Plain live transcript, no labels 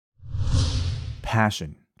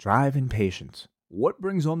passion, drive, and patience. What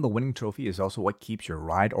brings home the winning trophy is also what keeps your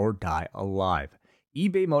ride or die alive.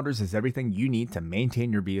 eBay Motors has everything you need to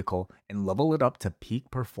maintain your vehicle and level it up to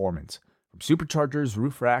peak performance. From superchargers,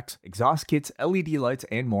 roof racks, exhaust kits, LED lights,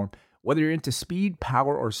 and more, whether you're into speed,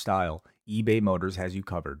 power, or style, eBay Motors has you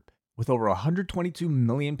covered. With over 122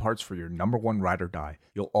 million parts for your number one ride or die,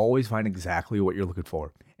 you'll always find exactly what you're looking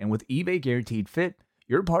for. And with eBay Guaranteed Fit,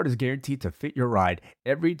 your part is guaranteed to fit your ride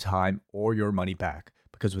every time or your money back.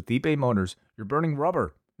 Because with eBay Motors, you're burning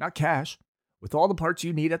rubber, not cash. With all the parts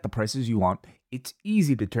you need at the prices you want, it's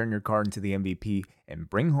easy to turn your car into the MVP and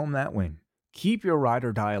bring home that win. Keep your ride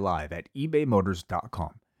or die alive at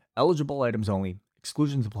ebaymotors.com. Eligible items only.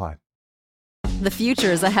 Exclusions apply. The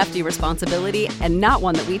future is a hefty responsibility and not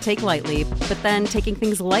one that we take lightly. But then taking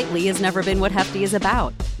things lightly has never been what Hefty is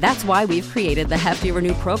about. That's why we've created the Hefty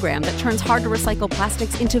Renew program that turns hard-to-recycle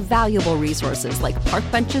plastics into valuable resources like park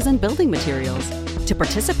benches and building materials. To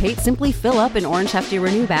participate, simply fill up an orange Hefty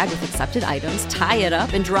Renew bag with accepted items, tie it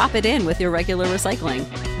up, and drop it in with your regular recycling.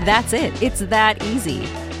 That's it. It's that easy.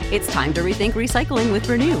 It's time to rethink recycling with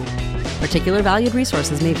Renew. Particular valued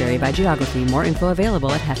resources may vary by geography. More info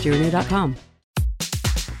available at heftyrenew.com.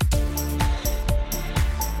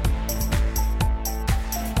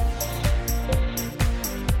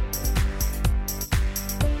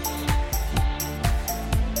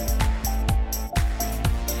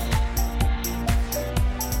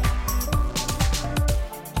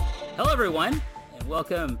 Everyone, and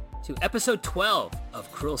welcome to episode 12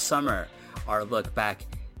 of Cruel Summer, our look back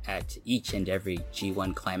at each and every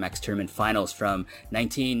G1 Climax Tournament finals from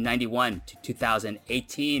 1991 to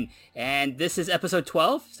 2018. And this is episode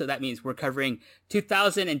 12, so that means we're covering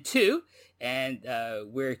 2002, and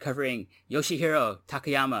we're covering Yoshihiro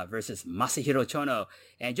Takayama versus Masahiro Chono.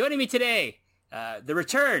 And joining me today, the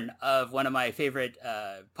return of one of my favorite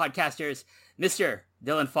podcasters, Mr.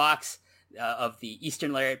 Dylan Fox, of the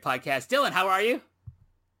Eastern Lariat podcast. Dylan, how are you?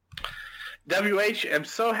 WH, I'm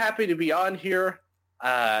so happy to be on here.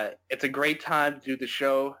 It's a great time to do the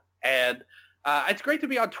show, and it's great to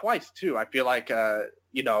be on twice, too. I feel like,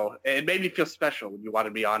 it made me feel special when you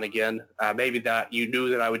wanted me on again. Maybe that you knew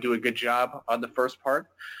that I would do a good job on the first part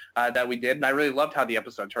that we did, and I really loved how the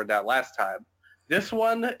episode turned out last time. This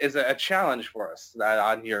one is a challenge for us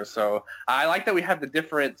on here, so I like that we have the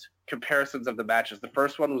different comparisons of the matches. The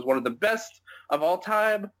first one was one of the best of all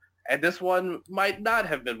time, and this one might not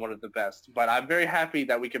have been one of the best, but I'm very happy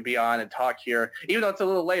that we can be on and talk here, even though it's a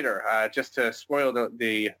little later, just to spoil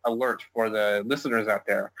the alert for the listeners out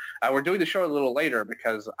there. We're doing the show a little later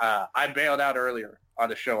because I bailed out earlier on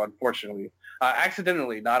the show, unfortunately.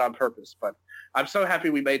 Accidentally, not on purpose, but I'm so happy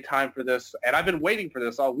we made time for this, and I've been waiting for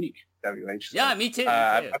this all week, WH. So, yeah, me too.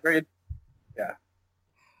 Yeah.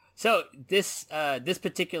 So this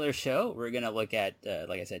particular show, we're going to look at,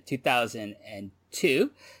 like I said,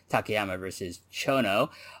 2002, Takayama versus Chono.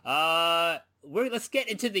 Let's get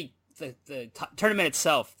into the tournament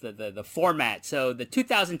itself, the format. So the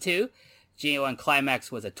 2002 G1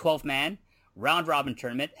 Climax was a 12-man round-robin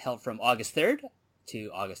tournament held from August 3rd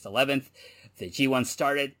to August 11th. The G1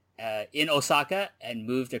 started in Osaka and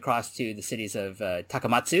moved across to the cities of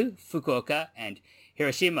Takamatsu, Fukuoka, and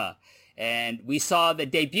Hiroshima. And we saw the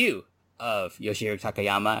debut of Yoshihiro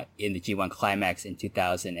Takayama in the G1 Climax in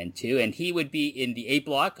 2002. And he would be in the A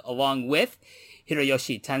block along with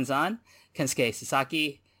Hiroyoshi Tenzan, Kensuke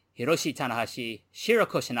Sasaki, Hiroshi Tanahashi, Shiro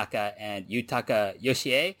Koshinaka, and Yutaka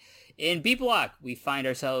Yoshie. In B block, we find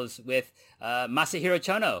ourselves with Masahiro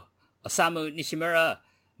Chono, Osamu Nishimura,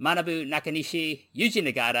 Manabu Nakanishi, Yuji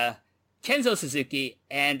Nagata, Kenzo Suzuki,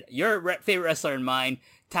 and your favorite wrestler and mine,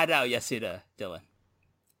 Tadao Yasuda, Dylan.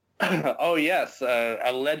 Oh, yes.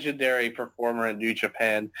 A legendary performer in New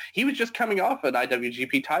Japan. He was just coming off an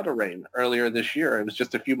IWGP title reign earlier this year. It was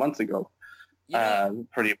just a few months ago. Yeah,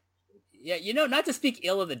 not to speak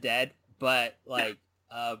ill of the dead, but like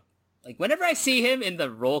whenever I see him in the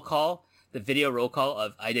video roll call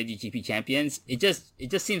of IWGP champions, it just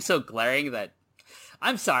seems so glaring that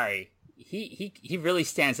I'm sorry. He really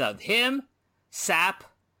stands out. Him, Sap.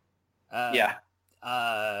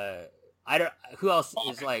 Who else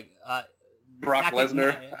is like Brock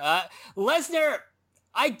Lesnar? Lesnar,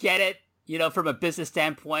 I get it, from a business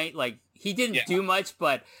standpoint, like he didn't do much,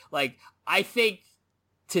 but like I think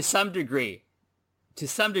to some degree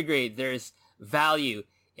there's value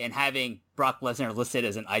in having Brock Lesnar listed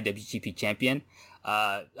as an IWGP champion.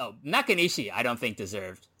 Nakanishi, I don't think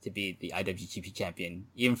deserved to be the IWGP champion,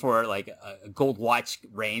 even for like a gold watch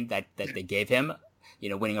reign that they gave him,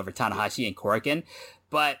 winning over Tanahashi and Korakuen.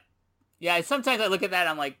 But yeah, sometimes I look at that and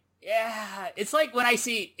I'm like, yeah, it's like when I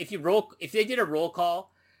see if they did a roll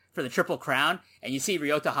call for the Triple Crown, and you see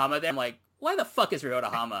Ryota Hama there. I'm like, why the fuck is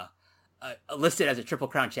Ryota Hama listed as a Triple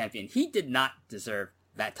Crown champion? He did not deserve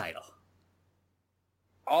that title.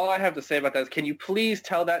 All I have to say about that is, can you please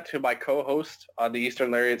tell that to my co-host on the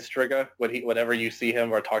Eastern Lariat Striga whenever you see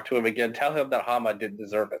him or talk to him again? Tell him that Hama didn't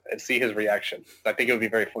deserve it and see his reaction. I think it would be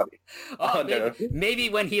very funny. Maybe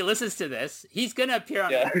when he listens to this, he's gonna appear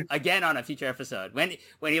again on a future episode. When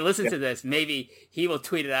he listens to this, maybe he will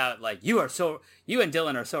tweet it out like, you and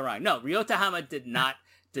Dylan are so wrong. No, Ryota Hama did not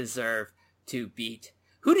deserve to beat.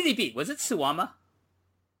 Who did he beat? Was it Suwama?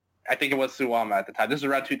 I think it was Suwama at the time. This was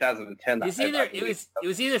around 2010. It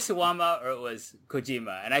was either Suwama or it was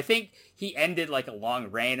Kojima, and I think he ended like a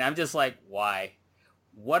long reign. I'm just like, why?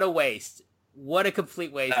 What a waste! What a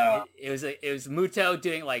complete waste! It was Muto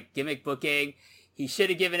doing like gimmick booking. He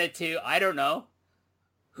should have given it to, I don't know,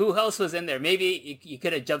 who else was in there. Maybe you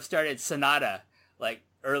could have jump started Sonata like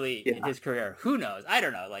early in his career. Who knows? I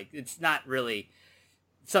don't know. Like, it's not really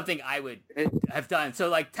something I would have done. So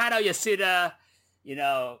like Tadao Yasuda, you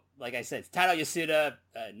know, like I said, Tadao Yasuda,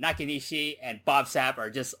 Nakanishi, and Bob Sapp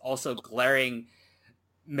are just also glaring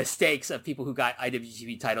mistakes of people who got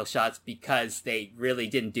IWGP title shots because they really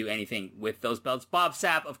didn't do anything with those belts. Bob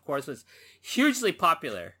Sapp, of course, was hugely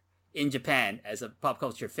popular in Japan as a pop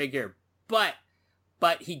culture figure, but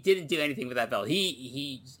he didn't do anything with that belt.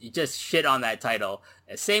 He just shit on that title.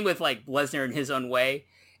 Same with like Lesnar in his own way.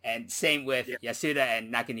 And same with Yasuda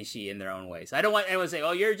and Nakanishi in their own ways. I don't want anyone to say,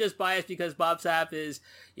 oh, you're just biased because Bob Sapp is,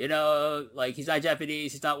 you know, like, he's not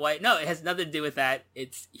Japanese, he's not white. No, it has nothing to do with that.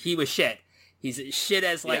 He was shit. He's shit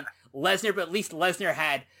as, like, Lesnar, but at least Lesnar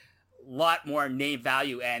had a lot more name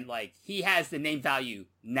value, and, like, he has the name value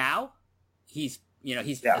now. He's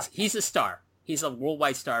a star. He's a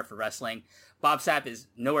worldwide star for wrestling. Bob Sapp is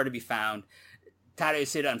nowhere to be found. Tadao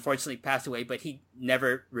Yasuda, unfortunately, passed away, but he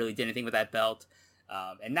never really did anything with that belt.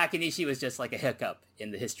 And Nakanishi was just like a hiccup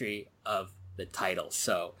in the history of the title.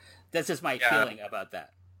 So that's just my feeling about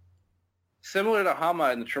that. Similar to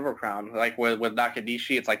Hama in the Triple Crown, like with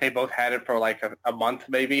Nakanishi, it's like they both had it for like a month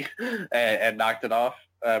maybe and knocked it off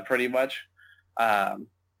pretty much. Like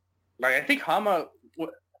I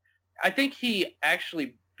think he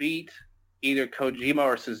actually beat either Kojima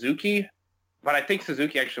or Suzuki, but I think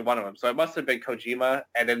Suzuki actually won him. So it must have been Kojima,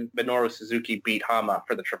 and then Minoru Suzuki beat Hama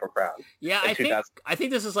for the Triple Crown. Yeah, I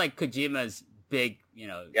think this is like Kojima's big,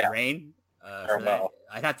 reign.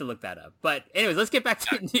 I'd have to look that up. But anyways, let's get back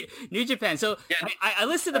to New Japan. So I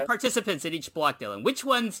listed the participants in each block, Dylan.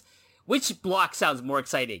 Which block sounds more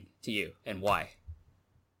exciting to you, and why?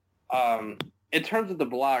 In terms of the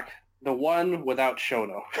block, the one without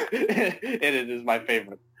Shono, it is my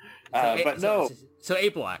favorite. So A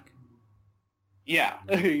block. Yeah,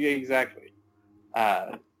 exactly.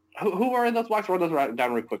 Who are in those blocks? Run those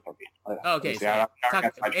down real quick for me. Okay, so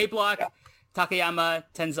A block, Takayama,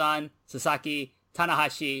 Tenzan, Sasaki,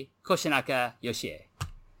 Tanahashi, Koshinaka, Yoshie.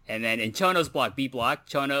 And then in Chono's block, B block,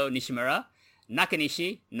 Chono, Nishimura,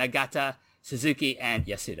 Nakanishi, Nagata, Suzuki, and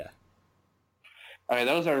Yasuda. All right,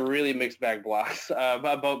 those are really mixed bag blocks,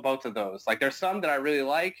 both of those. Like, there's some that I really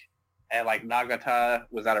like, and like Nagata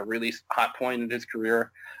was at a really hot point in his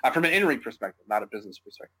career, from an in-ring perspective, not a business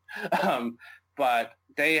perspective. But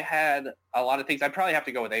they had a lot of things. I'd probably have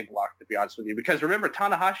to go with A block, to be honest with you, because remember,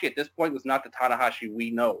 Tanahashi at this point was not the Tanahashi we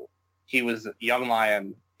know. He was Young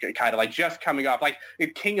Lion, kind of like just coming off, like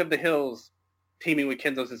King of the Hills, teaming with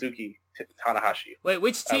Kenzo Suzuki, Tanahashi. Wait,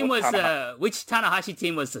 which team which Tanahashi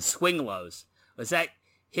team was the Swing Lows? Was that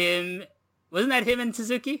him? Wasn't that him and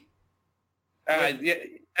Suzuki? Yeah,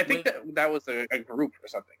 I think that was a group or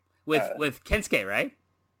something. With Kensuke, right?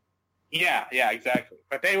 Yeah, exactly.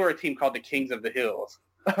 But they were a team called the Kings of the Hills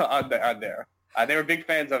on there. They were big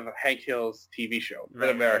fans of Hank Hill's TV show in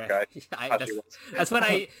America. Right. That's what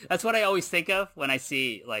I always think of when I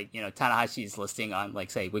see, like, Tanahashi's listing on, like,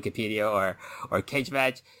 say, Wikipedia or Cage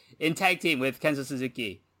Match in tag team with Kenzo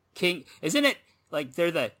Suzuki. King, isn't it like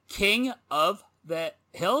they're the King of the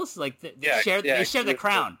Hills? Like they share the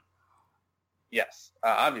crown. Yes,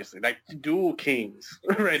 obviously, like dual kings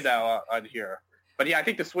right now on here. But yeah, I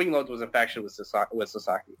think the Swing Loads was a faction with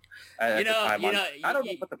Sasaki. I don't know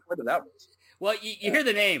what the point of that was. Well, you hear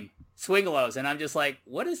the name Swing Lows, and I'm just like,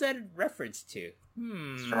 what is that in reference to?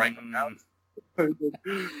 Strike them out.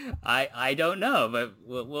 I don't know, but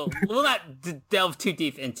we'll not delve too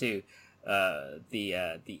deep into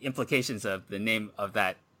the implications of the name of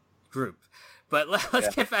that group. But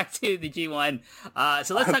let's get back to the G1.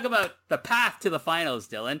 So let's talk about the path to the finals,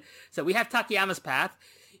 Dylan. So we have Takayama's path.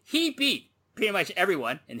 He beat pretty much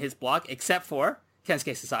everyone in his block except for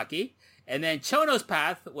Kensuke Sasaki. And then Chono's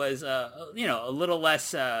path was, a little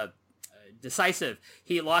less decisive.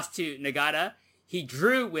 He lost to Nagata. He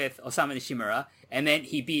drew with Osamu Nishimura, and then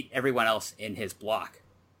he beat everyone else in his block.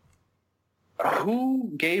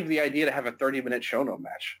 Who gave the idea to have a 30-minute Shono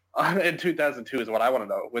match in 2002 is what I want to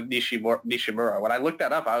know with Nishimura. When I looked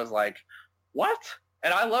that up, I was like, what?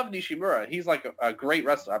 And I love Nishimura. He's like a great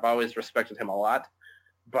wrestler. I've always respected him a lot.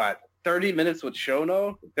 But 30 minutes with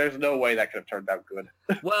Shono, there's no way that could have turned out good.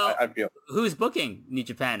 Well, I feel. Who's booking New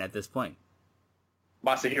Japan at this point?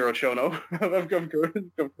 Masahiro Shono. Of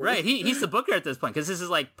course. Right, he's the booker at this point, because this is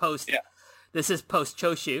like post. Yeah. This is post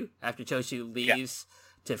Choshu, after Choshu leaves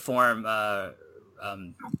to form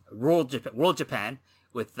World Japan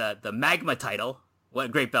with the Magma title. What a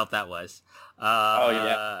great belt that was.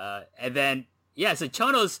 And then so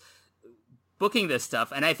Chono's booking this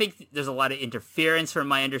stuff, and I think there's a lot of interference, from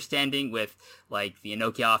my understanding, with like the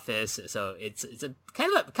Inoki office. So it's a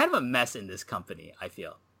kind of a mess in this company, I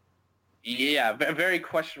feel. Yeah, a very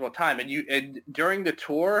questionable time. And during the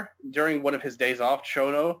tour, during one of his days off,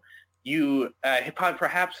 Chono,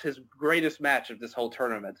 perhaps his greatest match of this whole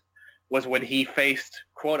tournament was when he faced,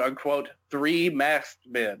 quote unquote, 3 masked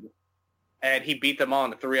men, and he beat them all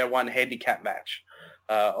in a 3-on-1 handicap match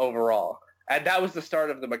overall. And that was the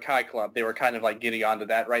start of the Makai Club. They were kind of like getting onto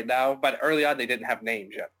that right now, but early on they didn't have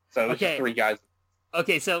names yet. So it was just 3 guys.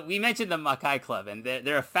 Okay, so we mentioned the Makai Club, and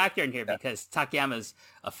they're a factor in here because Takayama's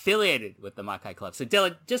affiliated with the Makai Club. So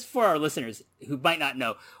Dylan, just for our listeners who might not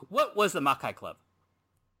know, what was the Makai Club?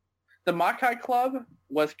 The Makai Club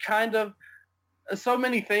was kind of so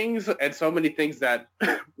many things, and so many things that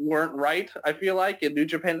weren't right, I feel like, in New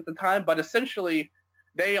Japan at the time. But essentially,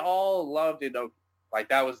 they all loved Inoki. Like,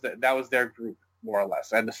 that was their group, more or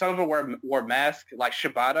less. And some of them wore masks. Like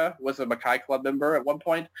Shibata was a Makai Club member at one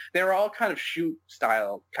point. They were all kind of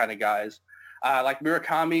shoot-style kind of guys. Like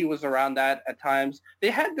Murakami was around that at times. They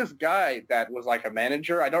had this guy that was like a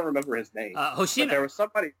manager. I don't remember his name. Hoshino. But there was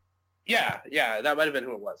somebody. Yeah, that might have been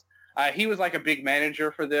who it was. He was like a big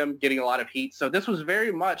manager for them, getting a lot of heat. So this was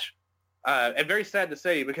very much, and very sad to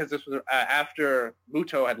say, because this was after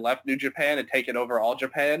Muto had left New Japan and taken over All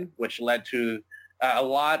Japan, which led to a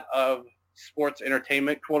lot of sports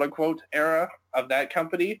entertainment, quote unquote, era of that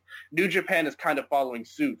company. New Japan is kind of following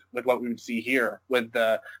suit with what we would see here with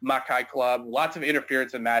the Makai Club. Lots of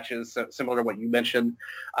interference in matches, similar to what you mentioned.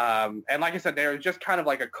 And like I said, they were just kind of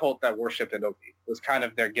like a cult that worshipped Inoki. Was kind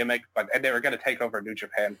of their gimmick, and they were going to take over New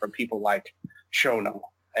Japan from people like Shono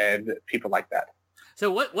and people like that.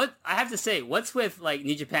 So what I have to say, what's with like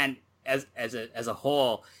New Japan as a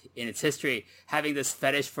whole in its history having this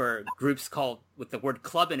fetish for groups called with the word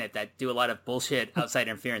club in it that do a lot of bullshit outside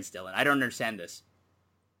interference, Dylan? I don't understand this.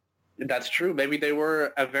 That's true. Maybe they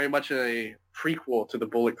were very much a prequel to the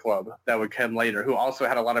Bullet Club that would come later, who also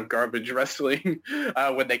had a lot of garbage wrestling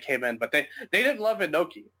when they came in. But they didn't love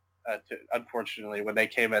Inoki, unfortunately, when they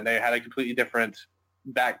came in. They had a completely different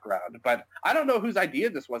background. But I don't know whose idea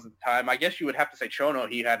this was at the time. I guess you would have to say Chono.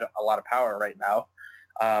 He had a lot of power right now.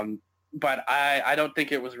 But I don't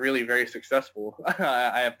think it was really very successful,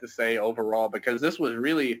 I have to say, overall, because this was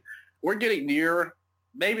really, we're getting near,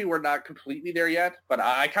 maybe we're not completely there yet, but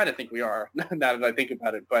I kind of think we are, now that I think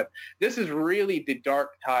about it. But this is really the dark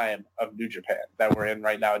time of New Japan that we're in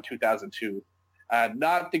right now in 2002.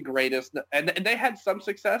 Not the greatest, and they had some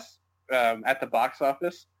success at the box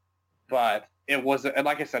office, but it was, and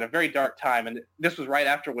like I said, a very dark time. And this was right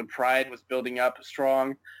after when Pride was building up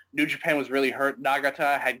strong. New Japan was really hurt.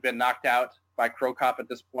 Nagata had been knocked out by Crow Cop at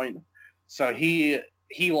this point. So he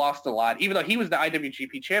lost a lot. Even though he was the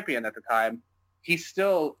IWGP champion at the time, he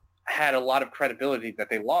still had a lot of credibility that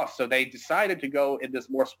they lost. So they decided to go in this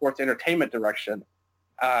more sports entertainment direction,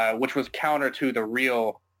 which was counter to the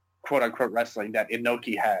real quote-unquote wrestling that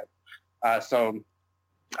Inoki had. So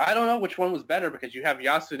I don't know which one was better, because you have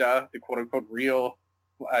Yasuda, the quote-unquote real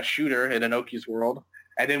shooter in Inoki's world.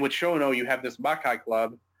 And then with Shono, you have this Makai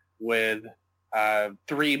Club with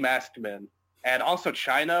 3 masked men. And also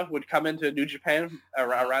China would come into New Japan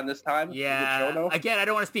around this time. Yeah. Again, I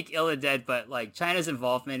don't want to speak ill of dead, but like China's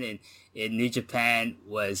involvement in New Japan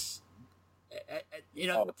was,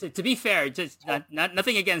 to be fair, just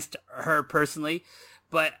nothing against her personally,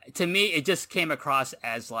 but to me, it just came across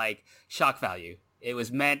as like shock value. It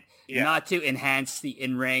was meant not to enhance the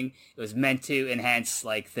in-ring. It was meant to enhance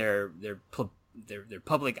like their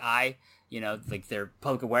public eye, like their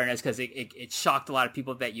public awareness, because it shocked a lot of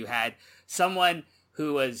people that you had someone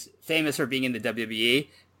who was famous for being in the WWE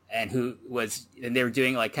and they were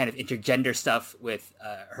doing like kind of intergender stuff with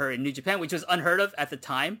her in New Japan, which was unheard of at the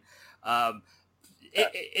time.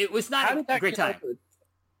 It was not a great time.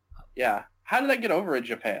 Yeah. How did that get over in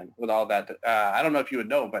Japan with all that? I don't know if you would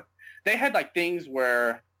know, but they had like things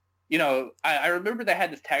where, I remember they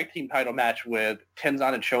had this tag team title match with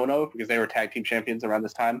Tenzan and Chono because they were tag team champions around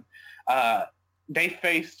this time. They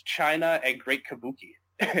faced China and Great Kabuki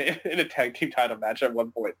in a tag team title match at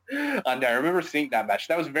one point. And I remember seeing that match.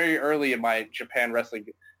 That was very early in my Japan wrestling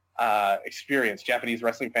experience, Japanese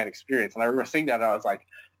wrestling fan experience. And I remember seeing that and I was like,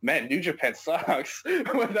 man, New Japan sucks.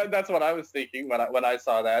 That's what I was thinking when I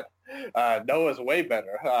saw that. Noah's way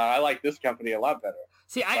better. I like this company a lot better.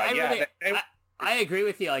 See, I agree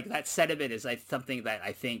with you. Like, that sentiment is something that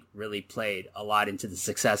I think really played a lot into the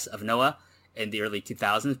success of Noah in the early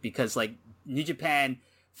 2000s, because like New Japan,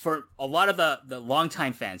 for a lot of the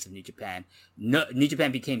longtime fans of New Japan, New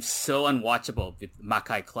Japan became so unwatchable with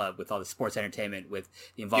Makai Club, with all the sports entertainment, with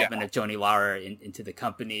the involvement of Johnny Laurer into the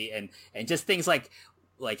company, and just things like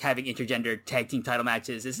having intergender tag team title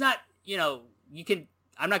matches. It's not,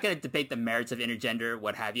 I'm not going to debate the merits of intergender,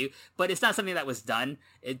 what have you, but it's not something that was done.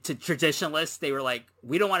 To traditionalists, they were like,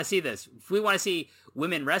 we don't want to see this. If we want to see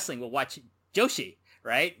women wrestling, we'll watch Joshi,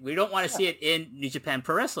 right? We don't want to see it in New Japan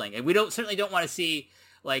Pro Wrestling. And we certainly don't want to see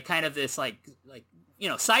like kind of this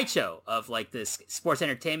sideshow of like this sports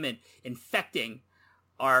entertainment infecting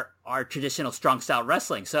our traditional strong style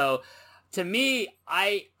wrestling. So to me,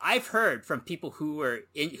 I've heard from people who are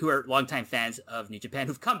longtime fans of New Japan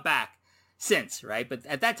who've come back since, right? But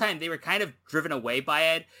at that time, they were kind of driven away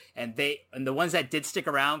by it, and the ones that did stick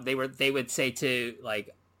around, they would say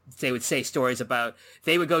stories about,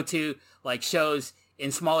 they would go to like shows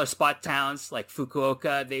in smaller spot towns like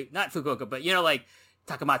Fukuoka, not Fukuoka, but like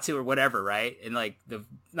Takamatsu or whatever, right? And like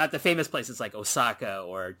not the famous places like Osaka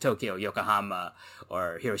or Tokyo, Yokohama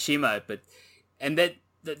or Hiroshima, and that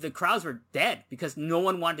the crowds were dead because no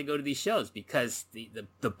one wanted to go to these shows because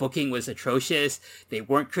the booking was atrocious. They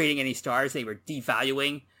weren't creating any stars. They were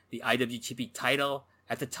devaluing the IWGP title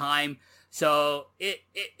at the time. So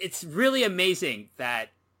it's really amazing that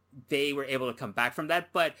they were able to come back from that.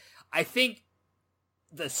 But I think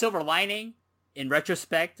the silver lining in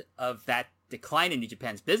retrospect of that decline in New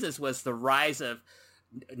Japan's business was the rise of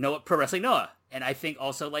Pro Wrestling Noah. And I think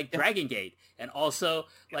also like Dragon Gate, and also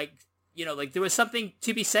like there was something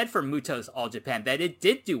to be said for Muto's All Japan, that it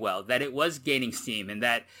did do well, that it was gaining steam, and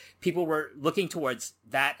that people were looking towards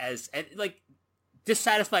that as, and like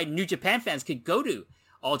dissatisfied New Japan fans could go to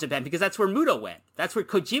All Japan because that's where Muto went. That's where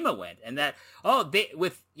Kojima went. And that,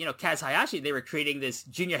 with Kaz Hayashi, they were creating this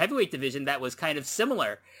junior heavyweight division that was kind of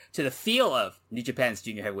similar to the feel of New Japan's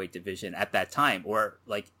junior heavyweight division at that time, or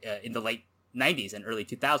like in the late 90s and early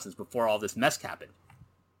 2000s before all this mess happened.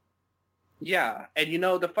 Yeah, and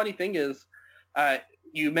the funny thing is,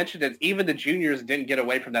 you mentioned that even the juniors didn't get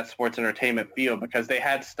away from that sports entertainment feel because they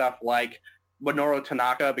had stuff like Minoru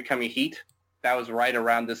Tanaka becoming Heat. That was right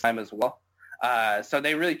around this time as well. So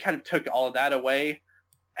they really kind of took all of that away.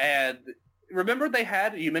 And remember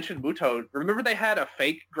you mentioned Muto, remember they had a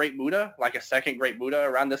fake Great Muta, like a second Great Muta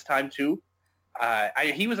around this time too?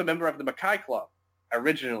 He was a member of the Makai Club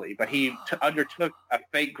originally, but he undertook a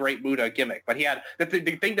fake Great Muta gimmick. But he had the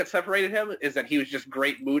thing that separated him is that he was just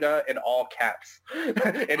Great Muta in all caps,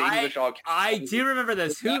 in English all caps. I do remember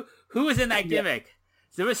this. Who was in that gimmick?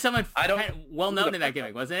 There was someone well known in that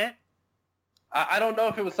gimmick, wasn't it? I don't know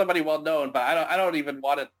if it was somebody well known, but I don't even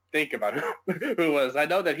want to think about who was. I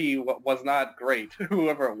know that he was not great,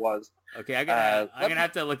 whoever it was. Okay, I'm gonna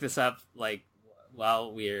have to look this up like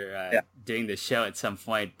while we're doing this show at some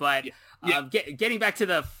point, but. Getting back to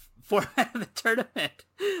the format of the tournament,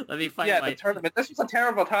 let me find the tournament. This was a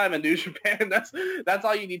terrible time in New Japan. That's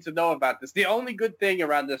all you need to know about this. The only good thing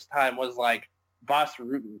around this time was like Boss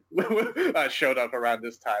Rutan showed up around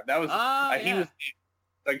this time. That was he was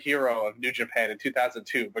the hero of New Japan in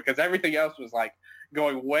 2002 because everything else was like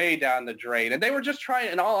going way down the drain, and they were just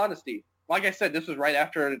trying. In all honesty, like I said, this was right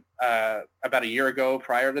after about a year ago,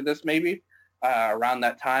 prior to this, maybe. Around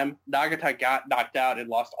that time, Nagata got knocked out and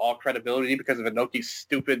lost all credibility because of Inoki's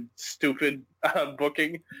stupid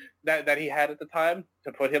booking that he had at the time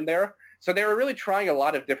to put him there. So they were really trying a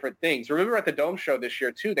lot of different things. Remember at the Dome show this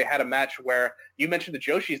year too, they had a match where you mentioned the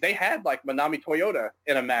Joshis. They had like Manami Toyota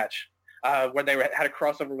in a match where they had a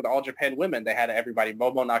crossover with All Japan Women. They had everybody,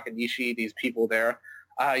 Momo Nakanishi, these people there.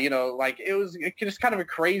 It was just kind of a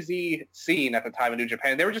crazy scene at the time in New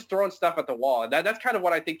Japan. They were just throwing stuff at the wall. And that's kind of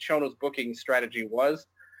what I think Chono's booking strategy was.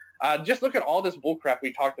 Just look at all this bullcrap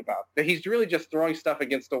we talked about. That he's really just throwing stuff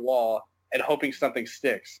against the wall and hoping something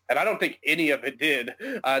sticks. And I don't think any of it did,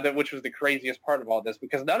 which was the craziest part of all this,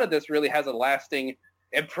 because none of this really has a lasting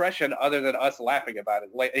impression other than us laughing about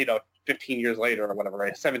it, 15 years later or whatever,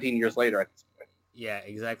 right? 17 years later at this point. Yeah,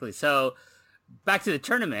 exactly. So back to the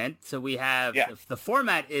tournament. So we have the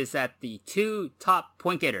format is that the two top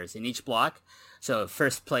point getters in each block. So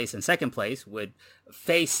first place and second place would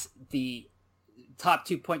face the top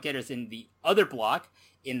 2 point getters in the other block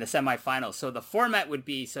in the semifinals. So the format would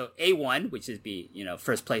be, so A1, which is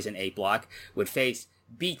first place in A block, would face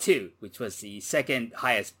B2, which was the second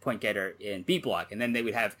highest point getter in B block. And then they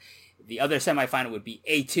would have the other semifinal would be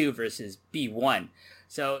A2 versus B1.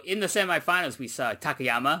 So in the semifinals, we saw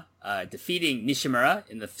Takayama defeating Nishimura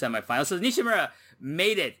in the semifinals. So Nishimura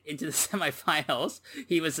made it into the semifinals.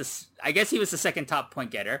 I guess he was the second top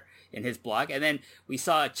point getter in his block. And then we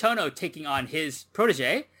saw Chono taking on his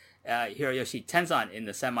protege, Hiroyoshi Tenzan, in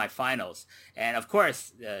the semifinals. And of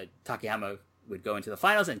course, Takayama would go into the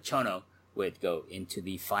finals and Chono would go into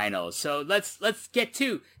the finals. So let's get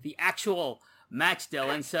to the actual match,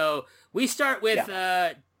 Dylan. So we start with,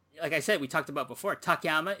 like I said, we talked about before,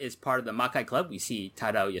 Takayama is part of the Makai Club. We see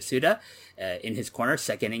Tadao Yasuda in his corner,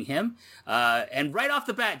 seconding him. And right off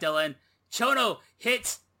the bat, Dylan, Chono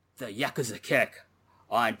hits the Yakuza kick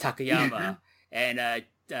on Takayama. And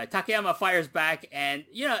Takayama fires back. And,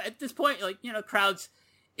 at this point, crowds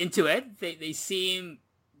into it. They seem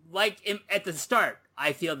like, at the start,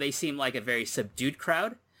 I feel they seem like a very subdued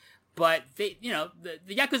crowd. But the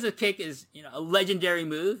Yakuza kick is, a legendary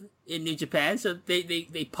move in New Japan. So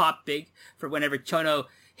they pop big for whenever Chono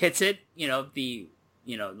hits it.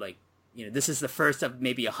 This is the first of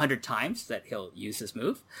maybe 100 times that he'll use this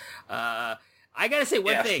move. I gotta say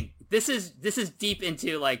one thing. This is deep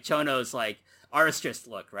into Chono's artist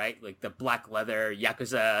look, right? Like the black leather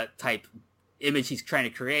Yakuza type image he's trying to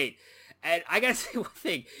create. And I gotta say one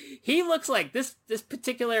thing. He looks like this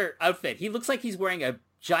particular outfit. He looks like he's wearing a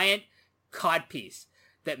giant codpiece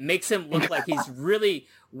that makes him look like he's really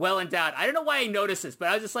well endowed. I don't know why I noticed this, but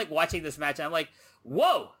I was just watching this match and I'm like,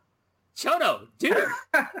 whoa, Chono, dude.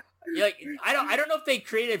 I don't know if they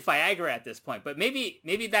created Viagra at this point, but maybe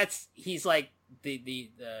he's the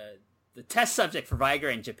test subject for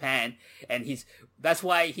Viagra in Japan, and that's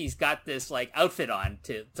why he's got this outfit on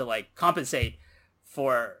to compensate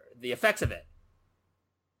for the effects of it.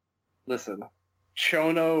 Listen,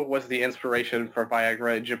 Chono was the inspiration for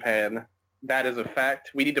Viagra in Japan. That is a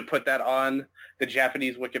fact. We need to put that on the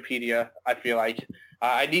Japanese Wikipedia, I feel like.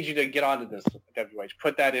 I need you to get onto this, WH.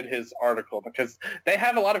 Put that in his article because they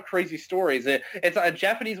have a lot of crazy stories. It's a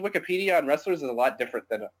Japanese Wikipedia on wrestlers is a lot different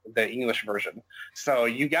than the English version. So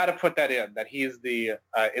you got to put that in, that he is the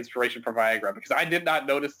inspiration for Viagra, because I did not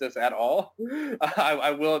notice this at all.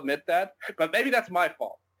 I will admit that. But maybe that's my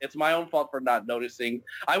fault. It's my own fault for not noticing.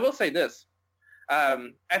 I will say this.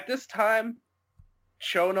 At this time,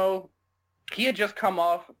 Chono, he had just come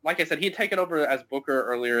off, like I said, he had taken over as Booker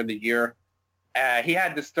earlier in the year. He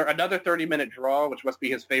had this another 30-minute draw, which must be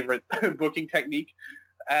his favorite booking technique.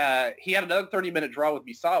 He had another 30-minute draw with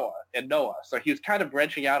Misawa and Noah. So he was kind of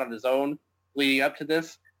branching out on his own leading up to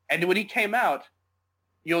this. And when he came out,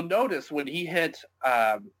 you'll notice when he hit,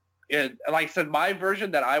 like I said, my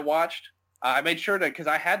version that I watched, I made sure to, because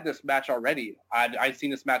I had this match already. I'd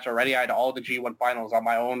seen this match already. I had all the G1 finals on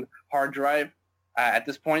my own hard drive at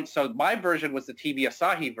this point. So my version was the TV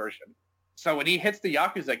Asahi version. So when he hits the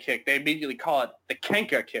Yakuza kick, they immediately call it the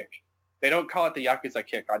Kenka kick. They don't call it the Yakuza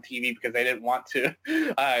kick on TV because they didn't want to.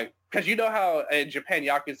 Because you know how in Japan,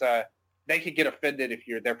 Yakuza, they could get offended if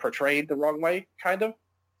they're portrayed the wrong way, kind of.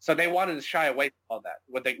 So they wanted to shy away from all that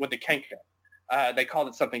with the Kenka. They called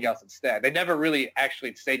it something else instead. They never really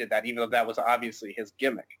actually stated that, even though that was obviously his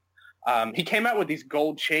gimmick. He came out with these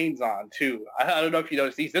gold chains on, too. I don't know if you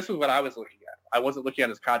noticed these. This was what I was looking at. I wasn't looking at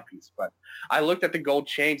his codpiece, but I looked at the gold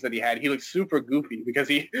chains that he had. He looked super goofy because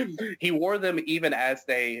he wore them even as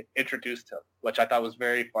they introduced him, which I thought was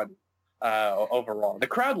very funny overall. The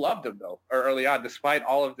crowd loved him, though, early on, despite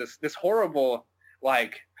all of this horrible,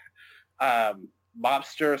 mobster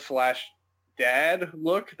 / dad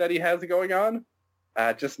look that he has going on.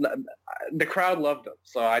 The crowd loved him,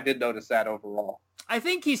 so I did notice that overall. I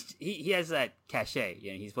think he has that cachet.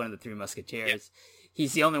 He's one of the Three Musketeers. Yeah.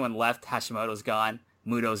 He's the only one left. Hashimoto's gone.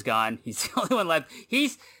 Muto's gone. He's the only one left.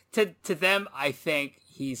 He's to them. I think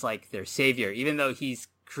he's their savior, even though he's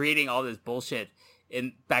creating all this bullshit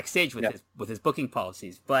in backstage with his booking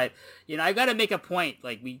policies. But I got to make a point.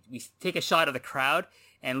 We take a shot of the crowd,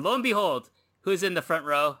 and lo and behold, who's in the front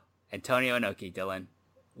row? Antonio Inoki, Dylan.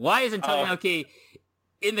 Why is Antonio Inoki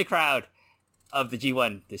in the crowd of the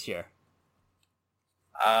G1 this year?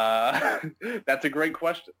 That's a great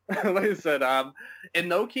question. Like I said,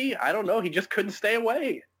 Inoki, I don't know. He just couldn't stay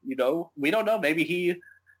away. We don't know. Maybe he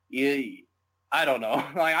I don't know.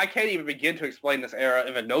 I can't even begin to explain this era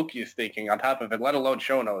of Inoki's thinking on top of it, let alone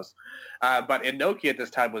Chono's. But Inoki at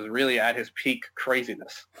this time was really at his peak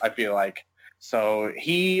craziness, I feel like. So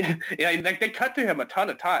they cut to him a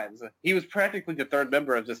ton of times. He was practically the third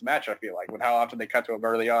member of this match. I feel like with how often they cut to him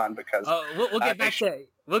early on because we'll get back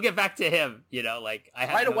to him. I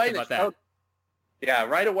have right away about that. Yeah,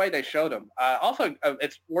 right away they showed him. Also,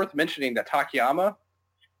 it's worth mentioning that Takayama,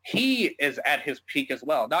 he is at his peak as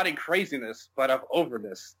well. Not in craziness, but of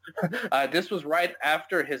overness. This was right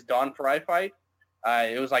after his Don Fry fight.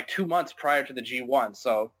 It was like 2 months prior to the G1.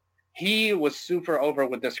 So he was super over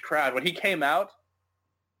with this crowd. When he came out,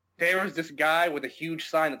 there was this guy with a huge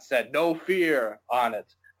sign that said, "No fear" on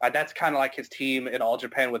it. That's kind of like his team in All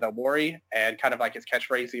Japan with Omori and kind of like his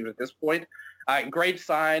catchphrase even at this point. Great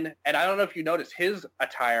sign. And I don't know if you noticed his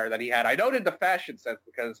attire that he had. I noted the fashion sense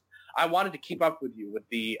because I wanted to keep up with you with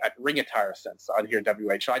the ring attire sense on here,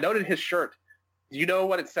 WH. So I noted his shirt. Do you know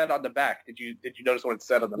what it said on the back? Did you notice what it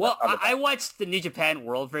said on the back? Well, I watched the New Japan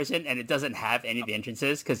World version, and it doesn't have any of the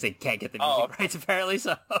entrances because they can't get the music rights, apparently.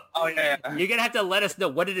 So yeah. You're going to have to let us know.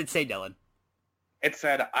 What did it say, Dylan? It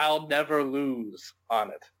said, "I'll never lose"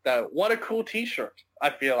 on it. What a cool T-shirt. I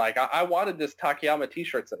feel like I wanted this Takayama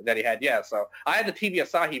T-shirt that he had. Yeah, so I had the TV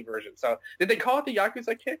Asahi version. So did they call it the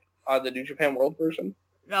Yakuza Kick on the New Japan World version?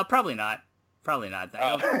 No, probably not. Probably not.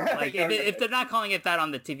 If they're not calling it that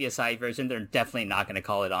on the TV Asahi version, they're definitely not going to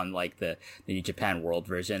call it on like the New Japan World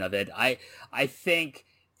version of it. I think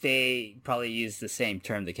they probably use the same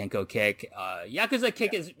term, the Kenko Kick. Yakuza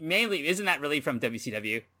Kick isn't that really from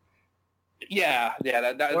WCW? Yeah.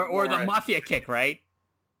 That or the Mafia Kick, right?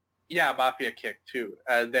 Yeah, Mafia Kick too.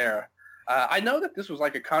 I know that this was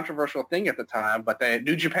like a controversial thing at the time, but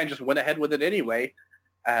New Japan just went ahead with it anyway.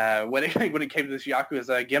 When it came to this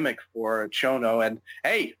Yakuza gimmick for Chono, and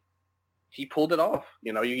hey, he pulled it off.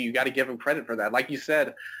 You got to give him credit for that. Like you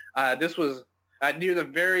said, this was near the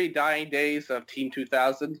very dying days of Team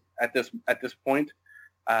 2000. At this point,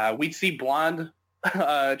 we'd see blonde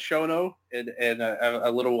Chono in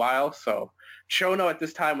a little while. So Chono at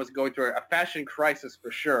this time was going through a fashion crisis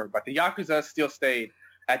for sure, but the Yakuza still stayed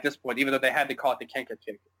at this point, even though they had to call it the Kenka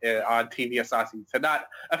Kick on TV Asahi to not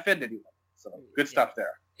offend anyone. So good stuff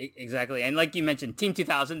there. Exactly. And like you mentioned, Team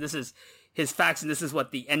 2000, this is his faction. This is what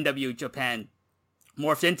the NWO Japan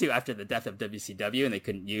morphed into after the death of WCW, and they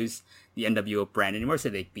couldn't use the NWO brand anymore, so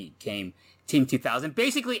they became Team 2000.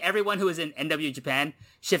 Basically, everyone who was in NWO Japan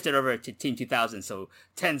shifted over to Team 2000. So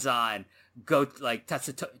Tenzan,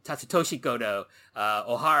 Tatsutoshi Goto,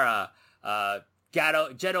 Ohara,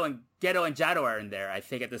 Gedo and Jado are in there, I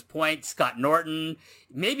think, at this point. Scott Norton,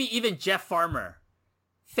 maybe even Jeff Farmer.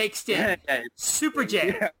 Fake Sting, Super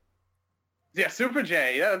J. Yeah, Super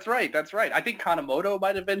J. Yeah, that's right. I think Kanemoto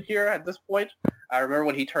might have been here at this point. I remember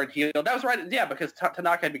when he turned heel. That was right. Yeah, because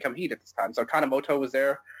Tanaka had become heat at this time. So Kanemoto was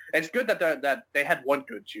there. It's good that they had one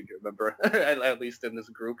good junior member, at least in this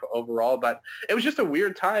group overall. But it was just a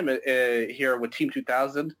weird time here with Team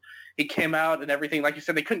 2000. He came out and everything. Like you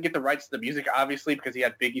said, they couldn't get the rights to the music, obviously, because he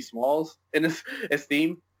had Biggie Smalls in his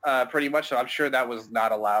theme. Pretty much, so I'm sure that was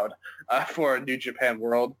not allowed for New Japan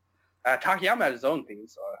World. Takayama had his own theme,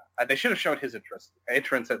 so they should have showed his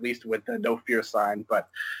entrance at least with the No Fear sign. But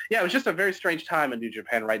yeah, it was just a very strange time in New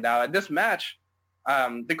Japan right now. And this match,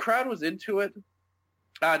 the crowd was into it.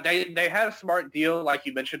 They had a smart deal, like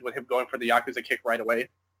you mentioned, with him going for the Yakuza Kick right away,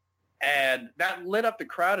 and that lit up the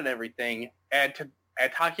crowd and everything. And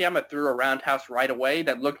Takayama threw a roundhouse right away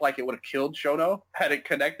that looked like it would have killed Chono had it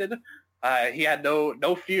connected. He had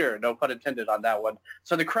no fear, no pun intended on that one.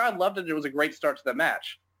 So the crowd loved it. It was a great start to the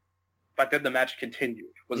match. But then the match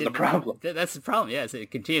continued was the problem. That's the problem, yes.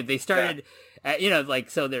 It continued. They started,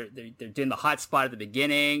 so they're doing the hot spot at the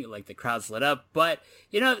beginning, like the crowd's lit up. But,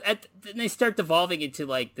 then they start devolving into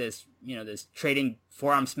like this, this trading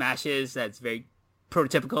forearm smashes that's very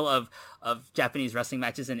prototypical of Japanese wrestling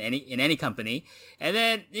matches in any company. And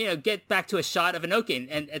then, get back to a shot of Inoki.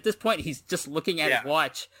 And at this point, he's just looking at his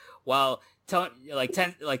watch while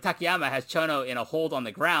Takayama has Chono in a hold on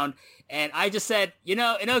the ground. And I just said,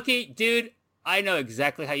 Inoki, dude, I know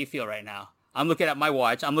exactly how you feel right now. I'm looking at my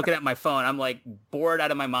watch. I'm looking at my phone. I'm like bored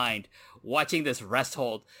out of my mind watching this rest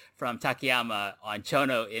hold from Takayama on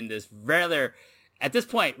Chono in this rather, at this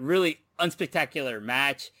point, really unspectacular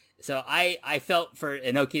match. So I felt for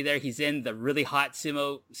Inoki there. He's in the really hot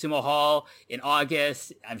sumo hall in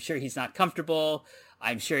August. I'm sure he's not comfortable.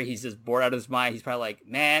 I'm sure he's just bored out of his mind. He's probably like,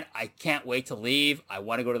 man, I can't wait to leave. I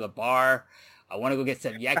want to go to the bar. I want to go get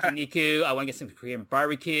some yakiniku. I want to get some Korean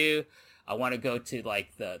barbecue. I want to go to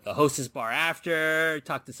like the hostess bar after,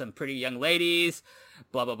 talk to some pretty young ladies,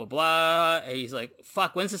 blah, blah, blah, blah. And he's like,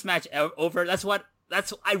 fuck, when's this match over?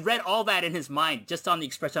 I read all that in his mind just on the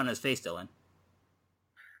expression on his face, Dylan.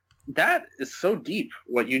 That is so deep,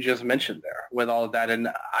 what you just mentioned there with all of that. And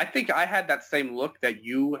I think I had that same look that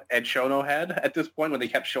you and Chono had at this point when they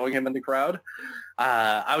kept showing him in the crowd.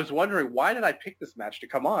 I was wondering, why did I pick this match to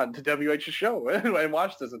come on to WH's show and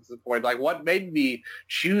watch this at this point? Like, what made me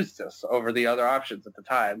choose this over the other options at the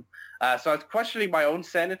time? So I was questioning my own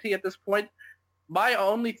sanity at this point. My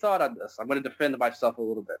only thought on this, I'm going to defend myself a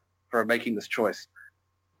little bit for making this choice.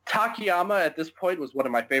 Takayama at this point was one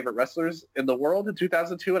of my favorite wrestlers in the world in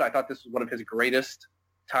 2002, and I thought this was one of his greatest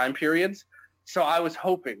time periods. So I was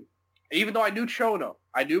hoping, even though I knew Chono,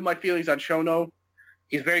 I knew my feelings on Chono.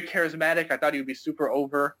 He's very charismatic. I thought he would be super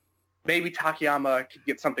over. Maybe Takayama could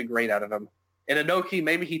get something great out of him. And Inoki,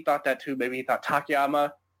 maybe he thought that too. Maybe he thought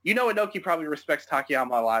Takayama. You know, Inoki probably respects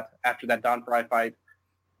Takayama a lot after that Don Fry fight.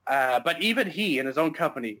 But even he, in his own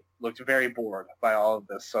company, looked very bored by all of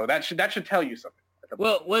this. So that should tell you something.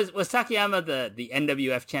 Well, was Takayama the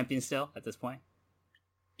NWF champion still at this point?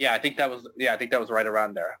 Yeah, I think that was right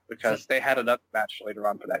around there because they had another match later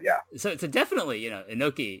on for that. Yeah. So definitely,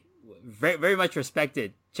 Inoki very, very much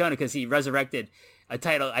respected Chono because he resurrected a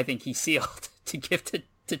title I think he sealed to give to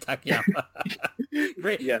Takayama.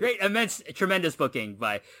 Great, immense, tremendous booking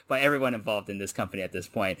by everyone involved in this company at this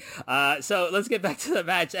point. So let's get back to the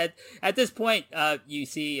match. At this point, you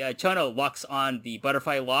see Chono locks on the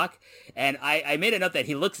butterfly lock, and I made a note that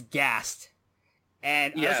he looks gassed.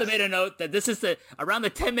 And I also made a note that this is around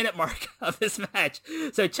the 10-minute mark of this match.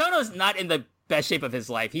 So Chono's not in the best shape of his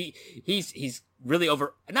life. He's really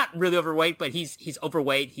not really overweight, but he's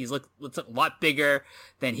overweight. He's looks a lot bigger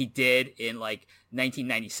than he did in like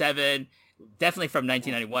 1997. Definitely from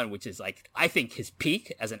 1991, which is like, I think his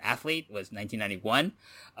peak as an athlete was 1991.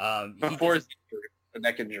 Before the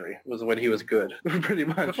neck injury was when he was good, pretty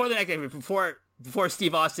much. Before the neck injury, before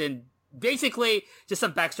Steve Austin. Basically, just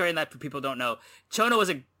some backstory on that for people who don't know. Chono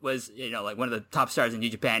was like one of the top stars in New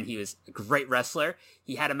Japan. He was a great wrestler.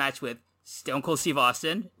 He had a match with Stone Cold Steve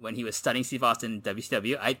Austin when he was stunning Steve Austin in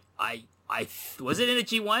WCW. I was it in a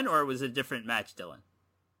G1 or was it a different match, Dylan?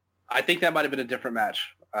 I think that might have been a different match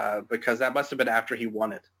because that must have been after he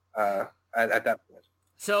won it at that point.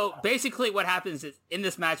 So basically, what happens is in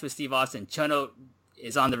this match with Steve Austin, Chono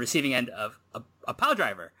is on the receiving end of a pile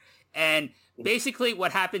driver. And basically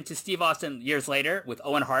what happened to Steve Austin years later with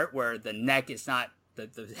Owen Hart, where the neck is not,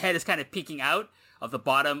 the head is kind of peeking out of the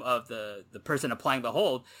bottom of the person applying the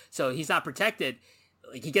hold. So he's not protected.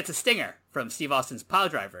 Like he gets a stinger from Steve Austin's pile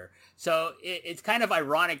driver. So it's kind of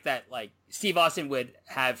ironic that like Steve Austin would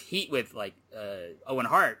have heat with like Owen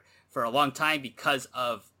Hart for a long time because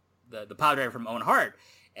of the pile driver from Owen Hart.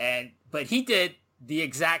 But he did the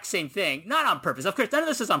exact same thing, not on purpose. Of course, none of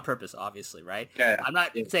this is on purpose, obviously, right? Yeah. I'm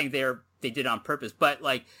not saying they did it on purpose, but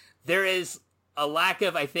like there is a lack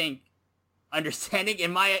of, I think, understanding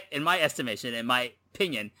in my estimation, in my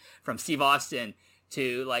opinion, from Steve Austin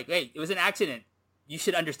to like, hey, it was an accident. You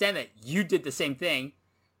should understand that you did the same thing.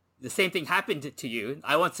 The same thing happened to you.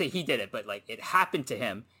 I won't say he did it, but like it happened to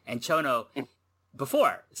him and Chono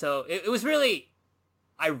before. So it was really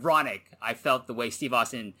ironic. I felt the way Steve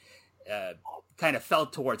Austin kind of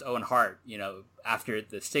felt towards Owen Hart, after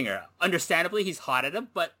the stinger. Understandably, he's hot at him,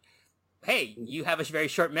 but hey, you have a very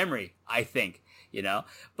short memory, I think,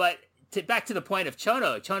 But back to the point of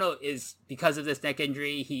Chono. Chono is, because of this neck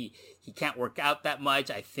injury, he can't work out that much.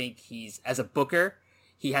 I think as a booker,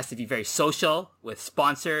 he has to be very social with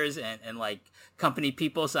sponsors and like company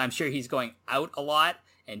people. So I'm sure he's going out a lot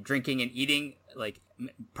and drinking and eating like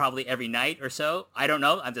probably every night or so. I don't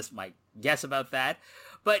know. I'm just my guess about that.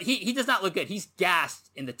 But he does not look good. He's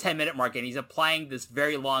gassed in the 10-minute mark, and he's applying this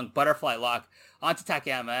very long butterfly lock onto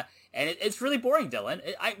Takayama, and it's really boring, Dylan.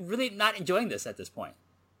 I'm really not enjoying this at this point.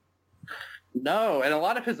 No, and a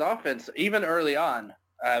lot of his offense, even early on,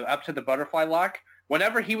 up to the butterfly lock,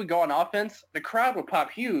 whenever he would go on offense, the crowd would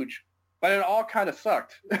pop huge, but it all kind of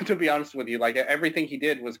sucked, to be honest with you. Like, everything he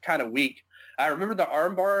did was kind of weak. I remember the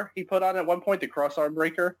armbar he put on at one point, the cross arm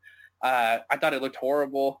breaker. I thought it looked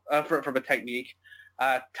horrible from a technique.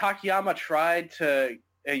 Takayama tried to,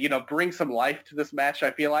 bring some life to this match, I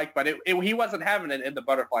feel like, but he wasn't having it in the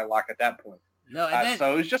butterfly lock at that point. No, and then,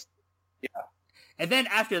 so it was just, yeah. And then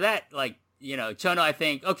after that, like, Chono, I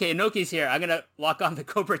think, okay, Inoki's here. I'm going to lock on the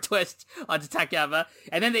Cobra Twist onto Takayama.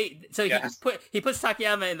 And then he puts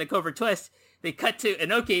Takayama in the Cobra Twist. They cut to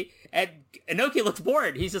Inoki, and Inoki looks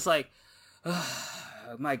bored. He's just like,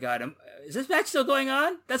 oh my God, is this match still going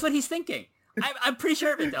on? That's what he's thinking. I'm pretty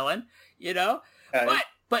sure of it, Dylan,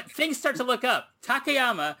 But things start to look up.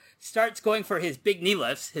 Takayama starts going for his big knee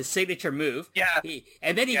lifts, his signature move. Yeah.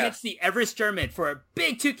 And then he hits the Everest German for a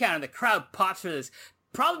big 2 count, and the crowd pops for this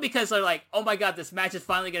Probably because they're like, oh my god, this match is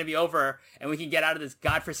finally going to be over, and we can get out of this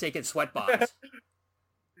godforsaken sweat box.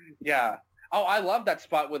 Yeah. Oh, I love that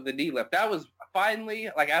spot with the knee lift. That was finally,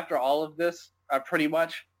 like, after all of this, pretty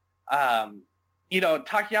much.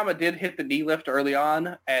 Takayama did hit the knee lift early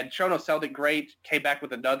on, and Chono sold it great, came back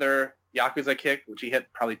with another Yakuza kick, which he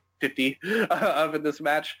hit probably 50 of in this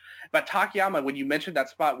match. But Takayama, when you mentioned that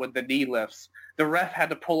spot with the knee lifts, the ref had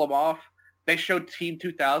to pull him off. They showed Team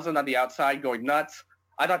 2000 on the outside going nuts.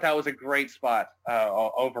 I thought that was a great spot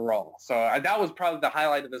overall. So that was probably the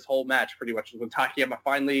highlight of this whole match, pretty much, when Takayama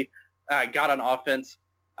finally got on offense.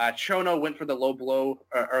 Chono went for the low blow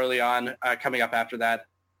early on, coming up after that.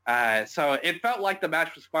 So it felt like the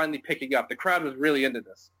match was finally picking up. The crowd was really into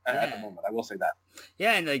this at the moment. I will say that.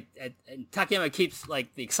 Yeah, and Takayama keeps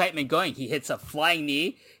like the excitement going. He hits a flying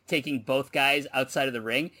knee, taking both guys outside of the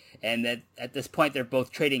ring. And at this point, they're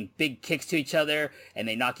both trading big kicks to each other, and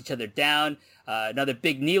they knock each other down. Another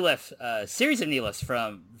big knee lift, series of knee lifts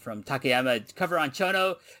from Takayama. Cover on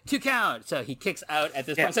Chono, 2 count. So he kicks out at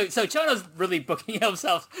this point. So Chono's really booking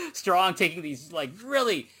himself strong, taking these like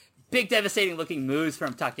really big, devastating looking moves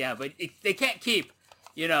from Takayama, but they can't keep,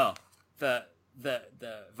 the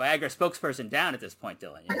Viagra spokesperson down at this point,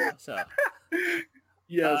 Dylan. So.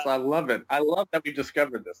 Yes, I love it. I love that we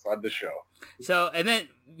discovered this on the show. So, and then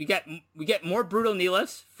we get more brutal knee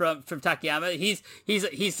lifts from Takayama.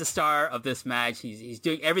 He's the star of this match. He's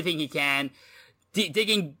doing everything he can,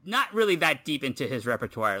 digging not really that deep into his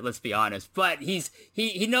repertoire. Let's be honest, but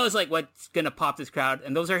he knows like what's gonna pop this crowd,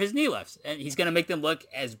 and those are his knee lifts, and he's gonna make them look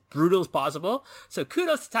as brutal as possible. So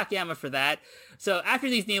kudos to Takayama for that. So after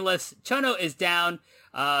these knee lifts, Chono is down.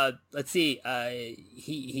 Let's see.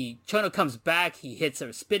 Chono comes back. He hits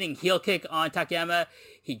a spinning heel kick on Takayama.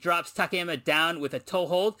 He drops Takayama down with a toe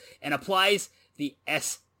hold and applies the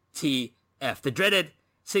STF, the dreaded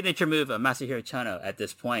signature move of Masahiro Chono at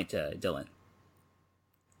this point, Dylan.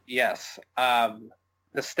 Yes.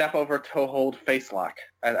 The step over toe hold face lock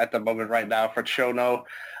at the moment right now for Chono.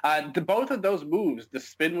 Both of those moves, the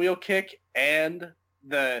spin wheel kick and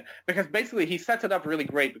because basically he sets it up really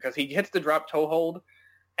great because he hits the drop toe hold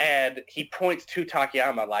and he points to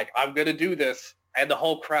Takayama like, I'm going to do this. And the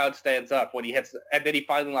whole crowd stands up when he hits, and then he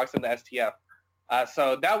finally locks in the STF.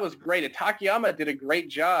 So that was great. And Takayama did a great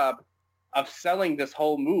job of selling this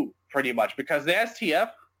whole move pretty much because the STF,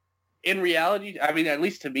 in reality, I mean, at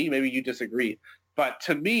least to me, maybe you disagree, but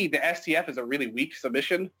to me, the STF is a really weak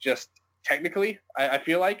submission, just technically, I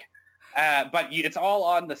feel like. But it's all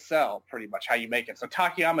on the sell, pretty much, how you make it. So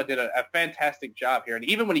Takayama did a fantastic job here. And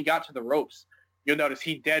even when he got to the ropes, you'll notice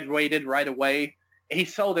he dead weighted right away. He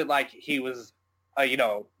sold it like he was,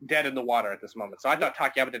 dead in the water at this moment. So I thought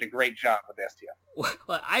Takayama did a great job with the STF.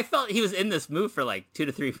 Well, I felt he was in this move for like 2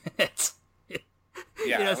 to 3 minutes.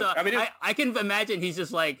 Yeah. So I can imagine he's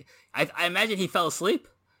just like, I imagine he fell asleep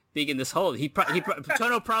being in this hold.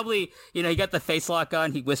 Chono probably, he got the face lock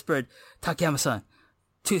on. He whispered, Takayama-san,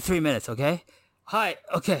 2-3 minutes, okay? Hi,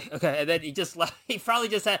 okay. And then he just left. He probably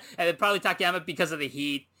just had, and then probably Takayama, because of the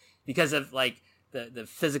heat, because of like the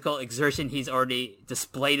physical exertion he's already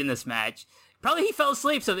displayed in this match, probably he fell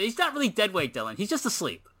asleep. So he's not really dead weight, Dylan. He's just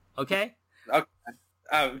asleep, okay? Okay.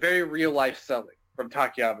 Very real life selling from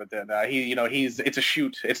Takayama then. It's a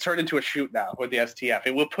shoot. It's turned into a shoot now with the STF.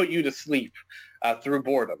 It will put you to sleep through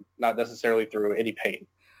boredom, not necessarily through any pain.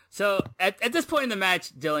 So at this point in the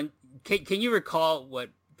match, Dylan, can you recall what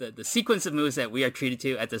the sequence of moves that we are treated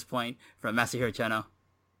to at this point from Masahiro Chono?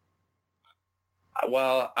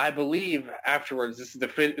 Well, I believe afterwards, this is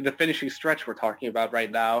the finishing stretch we're talking about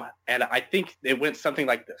right now, and I think it went something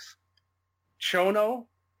like this. Chono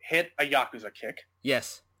hit a Yakuza kick.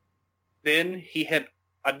 Yes. Then he hit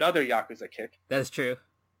another Yakuza kick. That is true.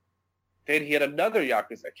 Then he hit another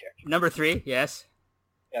Yakuza kick. Number 3, yes.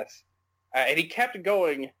 Yes. And he kept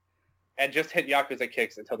going and just hit Yakuza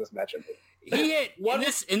kicks until this match ended. He hit,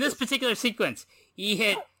 in this particular sequence, he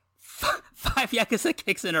hit 5 Yakuza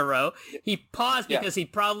kicks in a row. He paused because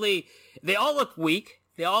they all look weak.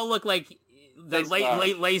 They all look like they're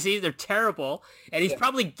lazy. They're terrible. And he's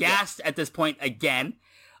probably gassed at this point again.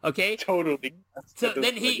 Okay? Totally. So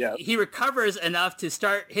then he recovers enough to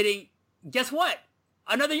start hitting, guess what?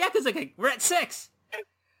 Another Yakuza kick. We're at 6.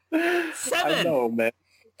 7. I know, man.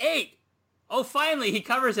 8. Oh, finally, he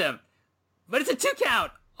covers him. But it's a 2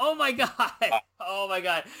 count. Oh my god. Oh my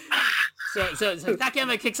god. So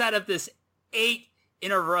Takayama kicks out of this 8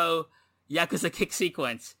 in a row Yakuza kick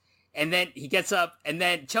sequence. And then he gets up, and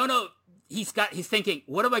then Chono, he's thinking,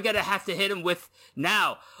 what am I going to have to hit him with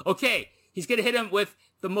now? Okay, he's going to hit him with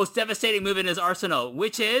the most devastating move in his arsenal,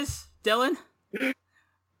 which is, Dylan? The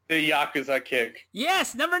Yakuza kick.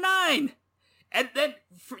 Yes, number 9. And then,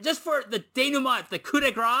 just for the denouement, the coup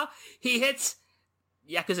de grace, he hits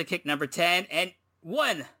Yakuza kick number 10, and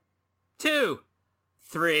 1, 2,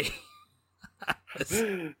 3.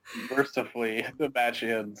 Mercifully, the match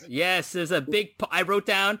ends. Yes, there's a big... I wrote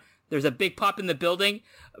down, there's a big pop in the building,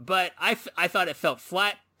 but I thought it felt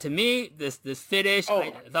flat to me, this finish.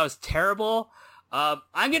 I thought it was terrible.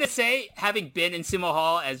 I'm going to say, having been in Sumo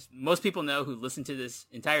Hall, as most people know who listen to this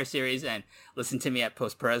entire series and listen to me at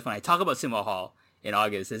Post Perez when I talk about Sumo Hall in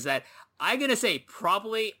August, is that I'm going to say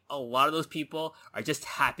probably a lot of those people are just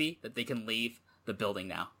happy that they can leave the building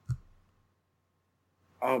now.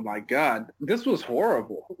 Oh my god, this was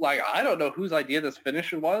horrible. Like, I don't know whose idea this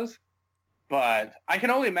finish was, but I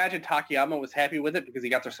can only imagine Takayama was happy with it because he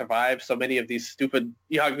got to survive so many of these stupid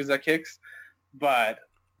Yakuza kicks. But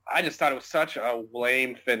I just thought it was such a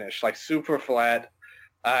lame finish, like super flat,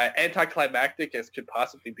 anticlimactic as could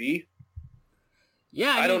possibly be.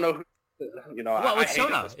 Yeah, I don't know who, Well, with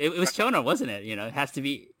Chono. It was Chono, wasn't it? It has to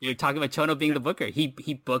be, we're talking about Chono being the booker.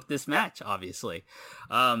 He booked this match, obviously.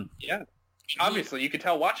 Yeah. Obviously, you could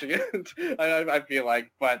tell watching it, I feel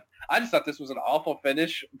like. But I just thought this was an awful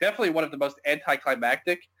finish. Definitely one of the most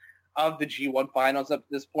anticlimactic of the G1 finals up to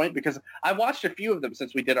this point, because I watched a few of them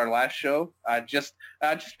since we did our last show, just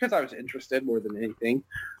because I was interested more than anything.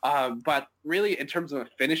 But really, in terms of a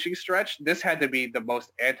finishing stretch, this had to be the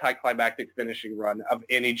most anticlimactic finishing run of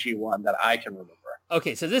any G1 that I can remember.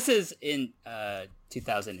 Okay, so this is in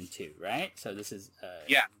 2002, right? So this is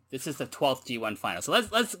this is the 12th G1 final. So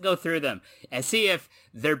let's go through them and see if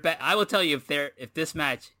they're I will tell you if this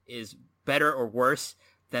match is better or worse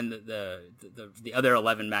than the other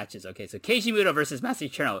 11 matches. Okay, so Keiji Muto versus Masashi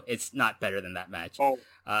Chono, it's not better than that match. Oh,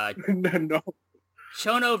 no.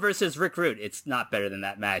 Chono versus Rick Rude, it's not better than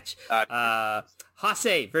that match.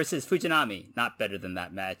 Hase versus Fujinami, not better than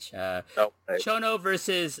that match. Chono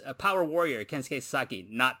versus Power Warrior, Kensuke Sasaki,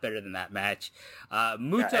 not better than that match.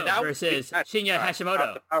 Muto versus Shinya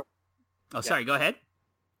Hashimoto. Sorry, go ahead.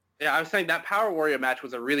 Yeah, I was saying that Power Warrior match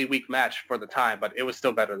was a really weak match for the time, but it was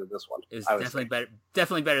still better than this one. It was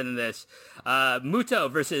definitely better than this. Muto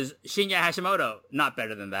versus Shinya Hashimoto, not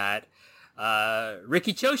better than that.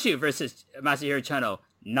 Riki Choshu versus Masahiro Chono,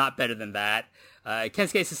 not better than that.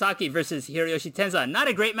 Kensuke Sasaki versus Hiroyoshi Tenzan, not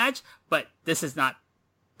a great match, but this is not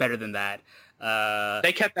better than that.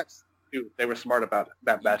 They kept that too. They were smart about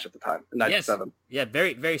that match at the time, in 97. Yes. Yeah,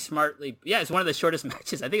 very, very smartly. Yeah, it's one of the shortest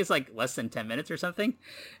matches. I think it's like less than 10 minutes or something,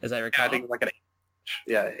 as I recall. Yeah, I think like an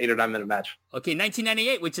 8 or 9 minute match. Okay,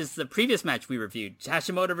 1998, which is the previous match we reviewed.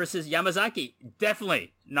 Hashimoto versus Yamazaki.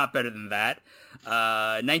 Definitely not better than that.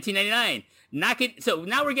 1999. So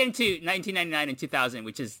now we're getting to 1999 and 2000,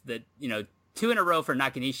 which is the, 2 in a row for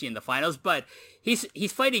Nakanishi in the finals, but he's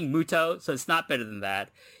fighting Muto, so it's not better than that.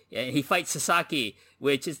 He fights Sasaki,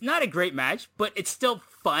 which is not a great match, but it's still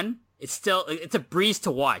fun. It's a breeze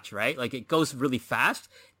to watch, right? Like, it goes really fast.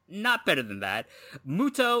 Not better than that.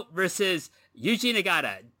 Muto versus Yuji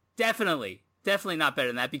Nagata. Definitely not better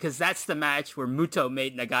than that, because that's the match where Muto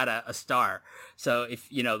made Nagata a star. So if,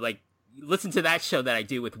 listen to that show that I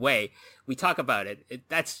do with Wei, we talk about it.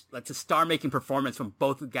 That's a star-making performance from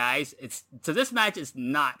both guys. So this match is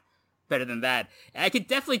not better than that. And I could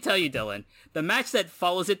definitely tell you, Dylan, the match that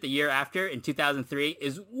follows it the year after in 2003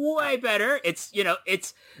 is way better. It's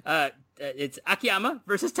Akiyama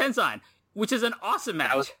versus Tenzan, which is an awesome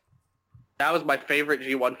match. That was my favorite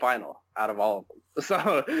G1 final out of all of them.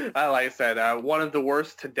 So, like I said, one of the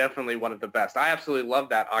worst to definitely one of the best. I absolutely love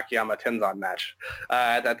that Akiyama-Tenzan match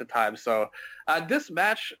at the time. So this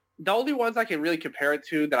match, the only ones I can really compare it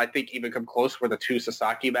to that I think even come close were the 2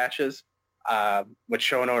 Sasaki matches with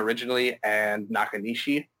Chono originally and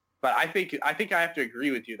Nakanishi. But I think I have to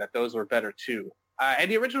agree with you that those were better too.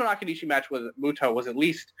 And the original Nakanishi match with Muto was at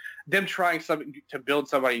least them trying something to build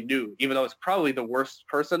somebody new, even though it's probably the worst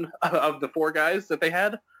person of the 4 guys that they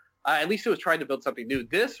had. At least it was trying to build something new.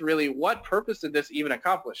 This really, what purpose did this even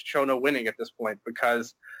accomplish, Chono winning at this point?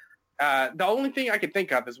 Because the only thing I can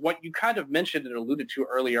think of is what you kind of mentioned and alluded to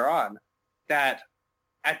earlier on, that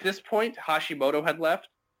at this point, Hashimoto had left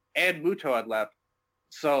and Muto had left.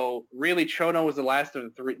 So really, Chono was the last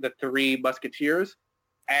of the three musketeers.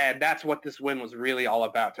 And that's what this win was really all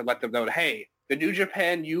about, to let them know, hey, the New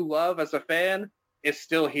Japan you love as a fan is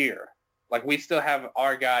still here. Like, we still have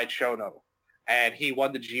our guy, Chono. And he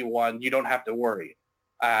won the G1. You don't have to worry.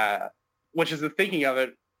 Which is the thinking of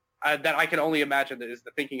it that I can only imagine that is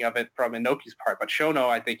the thinking of it from Inoki's part. But Chono,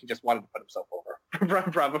 I think he just wanted to put himself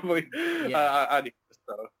over, probably. Yeah.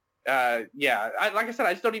 Like I said,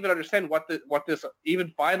 I just don't even understand what this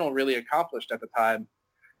even final really accomplished at the time.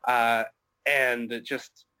 And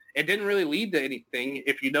it didn't really lead to anything.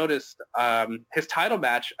 If you noticed, his title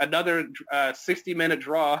match, another 60-minute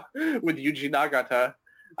draw with Yuji Nagata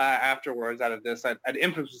afterwards out of this, an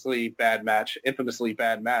infamously bad match with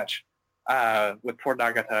poor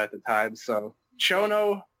Nagata at the time. So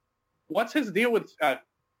Chono, what's his deal with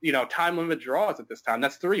time limit draws at this time?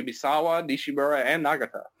 That's 3: Misawa, Nishimura, and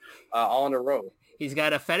Nagata, all in a row. He's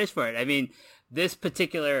got a fetish for it. I mean, this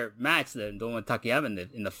particular match, the one with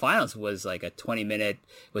Takayama in the finals, was like 20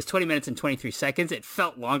 minutes and 23 seconds. It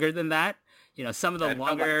felt longer than that. Some of the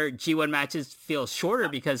longer G1 matches feel shorter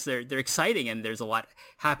because they're exciting and there's a lot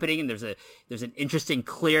happening and there's an interesting,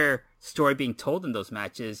 clear story being told in those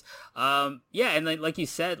matches. And then, like you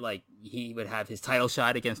said, like he would have his title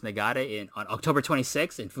shot against Nagata on October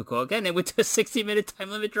 26th in Fukuoka, and it went to a 60-minute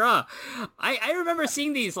time limit draw. I remember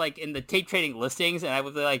seeing these like in the tape trading listings, and I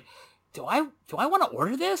would be like, do I want to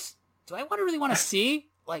order this? Do I really want to see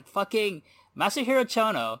like fucking Masahiro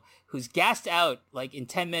Chono, who's gassed out like in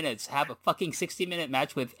 10 minutes, have a fucking 60-minute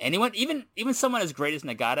match with anyone, even someone as great as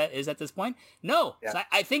Nagata is at this point? No. Yeah. So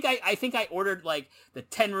I think I ordered like the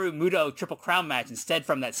Tenryu Muto Triple Crown match instead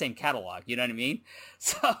from that same catalog. You know what I mean?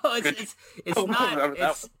 So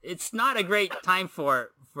it's not a great time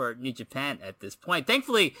for New Japan at this point.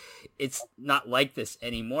 Thankfully, it's not like this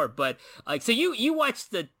anymore. But like, so you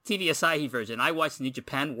watched the TV Asahi version. I watched the New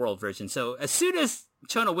Japan World version. So as soon as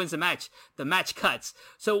Chono wins the match cuts.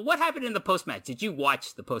 So what happened in the post-match? Did you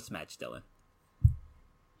watch the post-match, Dylan?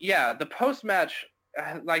 Yeah, the post-match,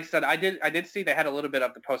 like I said, I did see they had a little bit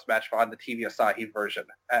of the post-match on the TV Asahi version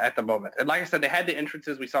at the moment. And like I said, they had the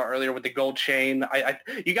entrances we saw earlier with the gold chain.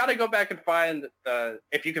 You got to go back and find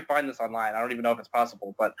if you can find this online. I don't even know if it's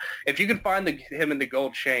possible, but if you can find him in the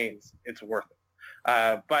gold chains, it's worth it.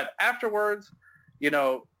 But afterwards,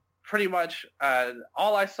 pretty much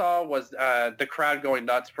all I saw was the crowd going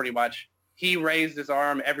nuts. Pretty much, he raised his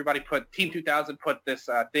arm. Everybody Team 2000 put this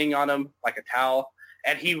thing on him like a towel,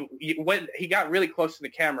 and he got really close to the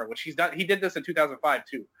camera, which he's done. He did this in 2005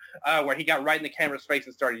 too, where he got right in the camera's face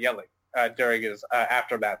and started yelling during his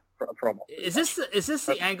aftermath promo. Is this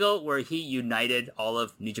the angle where he united all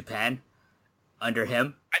of New Japan under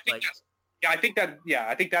him? I think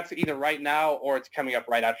I think that's either right now or it's coming up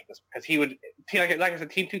right after this, because he would, like I said,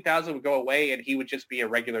 Team 2000 would go away and he would just be a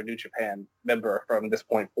regular New Japan member from this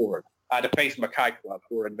point forward to face Makai Club,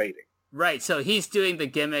 who are invading. Right, so he's doing the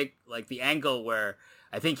gimmick, like the angle where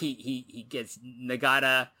I think he gets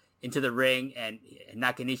Nagata into the ring and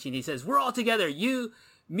Nakanishi, and he says, "We're all together, you,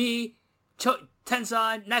 me,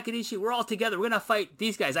 Tenzan, Nakanishi, we're all together. We're gonna fight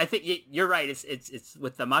these guys." I think you're right. It's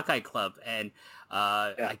with the Makai Club, and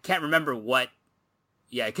I can't remember what.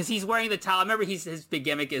 Yeah, because he's wearing the towel. I remember his big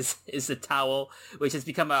gimmick is the towel, which has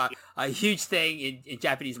become a huge thing in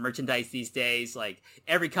Japanese merchandise these days. Like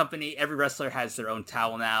every company, every wrestler has their own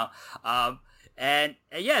towel now. So I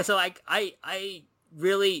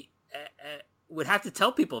really would have to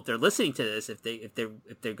tell people if they're listening to this, if they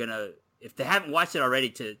haven't watched it already,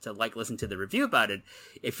 to like listen to the review about it.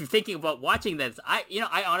 If you're thinking about watching this, I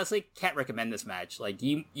honestly can't recommend this match. Like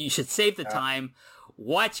you should save the time.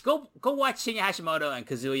 Go watch Shinya Hashimoto and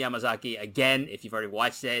Kazuya Yamazaki again if you've already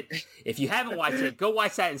watched it. If you haven't watched it, go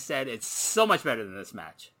watch that instead. It's so much better than this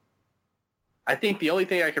match. I think the only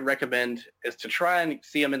thing I can recommend is to try and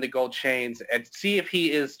see him in the gold chains and see if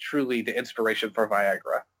he is truly the inspiration for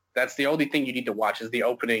Viagra. That's the only thing you need to watch, is the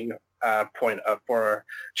opening point for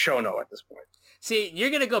Chono at this point. See, you're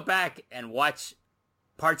gonna go back and watch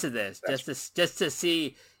parts of this just to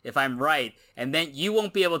see if I'm right, and then you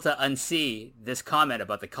won't be able to unsee this comment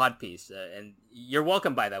about the codpiece. And you're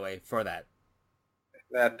welcome, by the way, for that.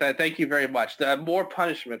 Thank you very much. More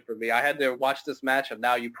punishment for me. I had to watch this match, and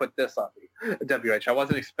now you put this on me, WH. I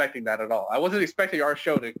wasn't expecting that at all. I wasn't expecting our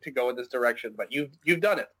show to go in this direction, but you've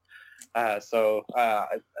done it. So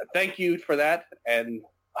thank you for that, and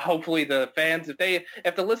hopefully the fans,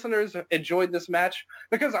 if the listeners enjoyed this match,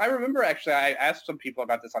 because I remember actually I asked some people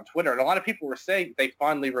about this on Twitter, and a lot of people were saying they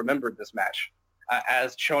fondly remembered this match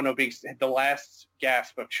as Chono being the last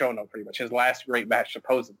gasp of Chono, pretty much his last great match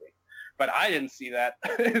supposedly. But I didn't see that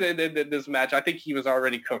in this match. I think he was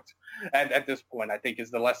already cooked at this point. I think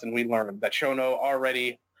is the lesson we learned, that Chono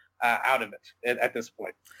already out of it at this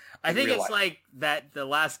point. I think it's like that. The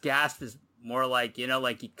last gasp is more like,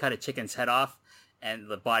 like you cut a chicken's head off and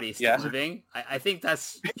the body is still moving. I think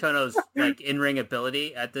that's Chono's like in-ring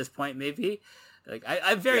ability at this point, maybe. Like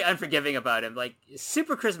I'm very unforgiving about him. Like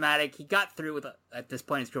super charismatic. He got through at this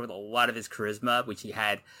point in his career with a lot of his charisma, which he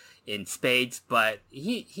had in spades. But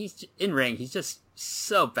he's in ring. He's just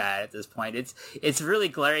so bad at this point. It's really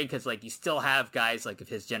glaring because like you still have guys like of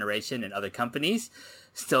his generation and other companies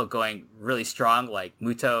still going really strong. Like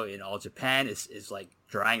Muto in All Japan is like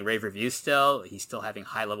drawing rave reviews still. He's still having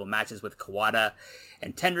high level matches with Kawada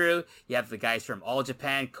and Tenryu. You have the guys from All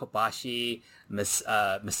Japan, Kobashi,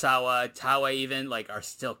 Misawa, Tawa even, like, are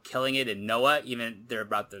still killing it in Noah, even they're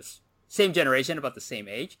about the same generation, about the same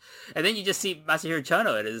age. And then you just see Masahiro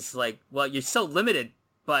Chono. It is like, well, you're so limited,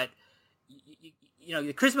 but you know,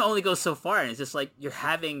 the charisma only goes so far, and it's just like you're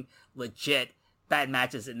having legit bad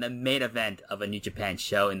matches in the main event of a New Japan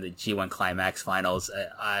show in the G1 Climax finals.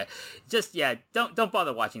 Don't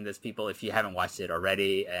bother watching this, people, if you haven't watched it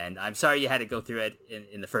already. And I'm sorry you had to go through it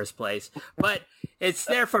in the first place, but it's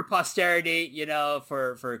there for posterity, you know,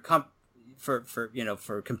 for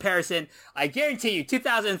comparison. I guarantee you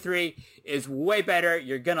 2003 is way better.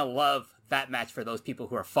 You're gonna love that match for those people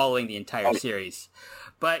who are following the entire series.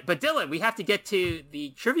 But Dylan, we have to get to the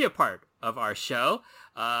trivia part of our show.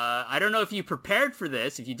 I don't know if you prepared for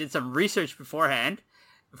this, if you did some research beforehand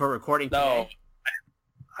for recording today. No,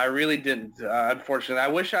 I really didn't, unfortunately. I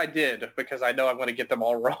wish I did, because I know I'm going to get them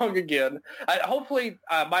all wrong again. Hopefully,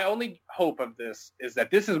 my only hope of this is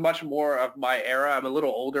that this is much more of my era. I'm a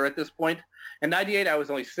little older at this point. In 98, I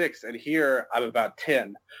was only 6, and here I'm about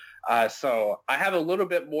 10. So I have a little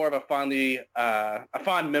bit more of a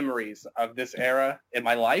fond memories of this era in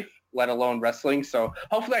my life, let alone wrestling. So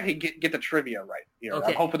hopefully I can get the trivia right here.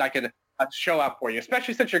 Okay. I'm hoping I can show out for you,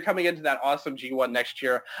 especially since you're coming into that awesome G1 next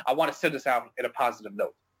year. I want to send this out in a positive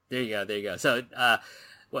note. There you go. So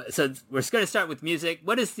we're going to start with music.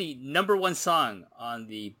 What is the number one song on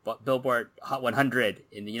the Billboard Hot 100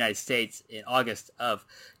 in the United States in August of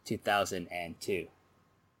 2002?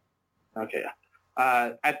 Okay.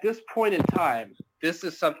 At this point in time, this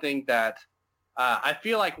is something that I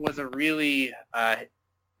feel like was a really, I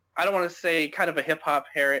don't want to say kind of a hip-hop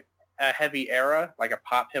heavy era, like a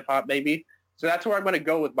pop hip-hop maybe. So that's where I'm going to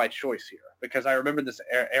go with my choice here, because I remember this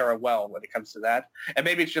era well when it comes to that. And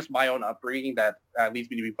maybe it's just my own upbringing that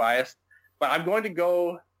leads me to be biased. But I'm going to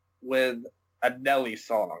go with a Nelly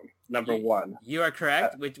song, number one. You are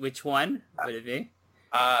correct. Which one would it be?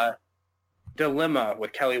 Dilemma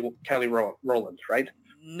with Kelly Rowland, right?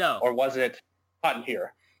 No. Or was it Hot in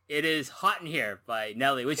Here? It is Hot in Here by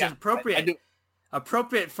Nelly, which is appropriate.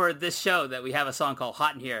 Appropriate for this show that we have a song called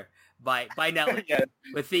Hot in Here by Nelly. Yeah.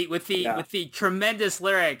 With the tremendous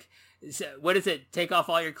lyric. What is it? Take off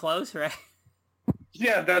all your clothes, right?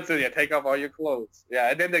 Yeah, that's it. Yeah, take off all your clothes.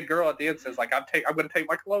 Yeah, and then the girl at the end says, like, I'm going to take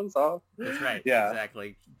my clothes off. That's right. Yeah,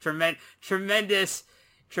 exactly. Tremendous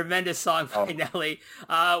song by Nelly.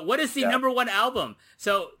 What is the number one album?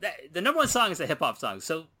 So the number one song is a hip hop song.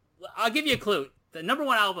 So I'll give you a clue. The number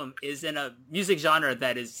one album is in a music genre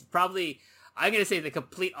that is probably, I'm going to say, the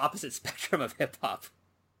complete opposite spectrum of hip hop.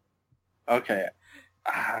 Okay.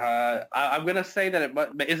 I'm going to say that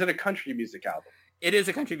is it a country music album? It is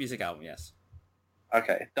a country music album, yes.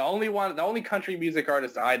 Okay. The only country music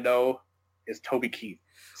artist I know is Toby Keith.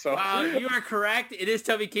 So wow, you are correct. It is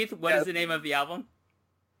Toby Keith. What is the name of the album?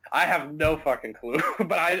 I have no fucking clue,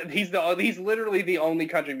 but he's literally the only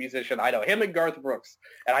country musician I know. Him and Garth Brooks,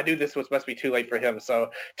 and I knew this must be too late for him. So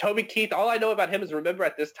Toby Keith, all I know about him is, remember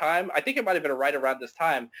at this time, I think it might have been right around this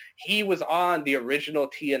time, he was on the original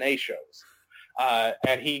TNA shows,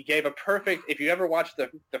 and he gave a perfect. If you ever watched the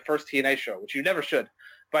first TNA show, which you never should,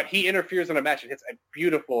 but he interferes in a match and hits a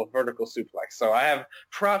beautiful vertical suplex. So I have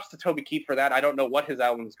props to Toby Keith for that. I don't know what his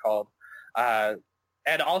album is called,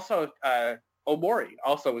 and also. Omori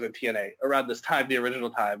also was in TNA around this time, the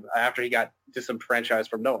original time, after he got disenfranchised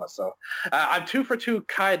from Noah. So I'm 2 for 2,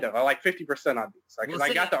 kind of. I like 50% on these. Because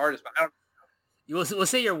I got the artist, but I don't. We'll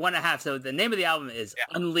say you're 1.5. So the name of the album is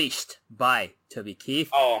Unleashed by Toby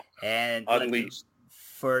Keith. Oh, and Unleashed.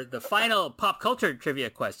 For the final pop culture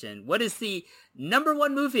trivia question, what is the number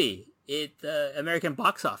one movie at the American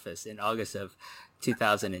box office in August of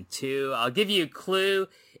 2002? I'll give you a clue.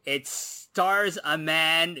 It stars a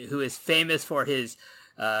man who is famous for his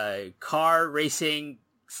car racing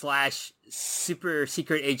 / super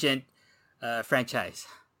secret agent franchise.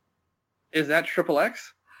 Is that Triple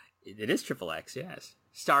X? It is Triple X, yes.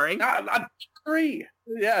 Starring? I'm 3.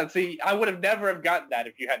 Yeah, see, I would have never have gotten that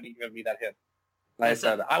if you hadn't given me that hint. Like I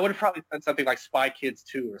said, I would have probably said something like Spy Kids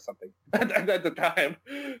 2 or something at the time.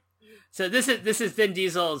 So this is Vin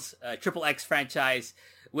Diesel's Triple X franchise,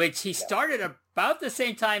 which he started about the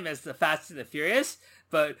same time as the Fast and the Furious,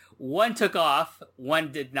 but one took off,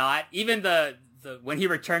 one did not. Even the when he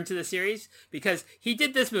returned to the series, because he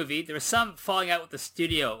did this movie, there was some falling out with the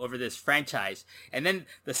studio over this franchise, and then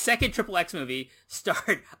the second Triple X movie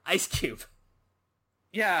starred Ice Cube.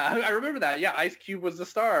 Yeah, I remember that. Yeah, Ice Cube was the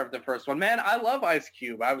star of the first one. Man, I love Ice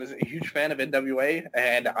Cube. I was a huge fan of NWA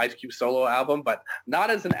and Ice Cube solo album, but not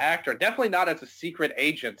as an actor. Definitely not as a secret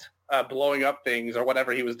agent blowing up things or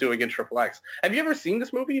whatever he was doing in Triple X. Have you ever seen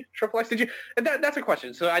this movie, Triple X? Did you? That's a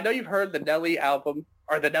question. So I know you've heard the Nelly album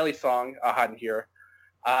or the Nelly song, Hot in Here.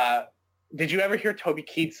 Did you ever hear Toby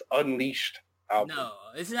Keith's Unleashed album? No,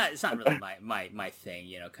 it's not really my thing.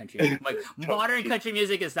 You know, country music. Like modern country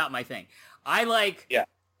music is not my thing. I like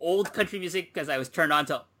old country music because I was turned on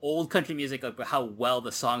to old country music, like how well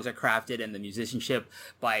the songs are crafted and the musicianship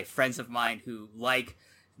by friends of mine who like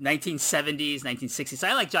 1970s, 1960s. So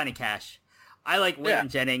I like Johnny Cash. I like Waylon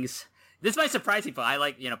Jennings. This might surprise people. I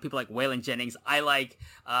like, people like Waylon Jennings. I'm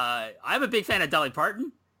a big fan of Dolly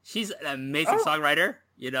Parton. She's an amazing songwriter.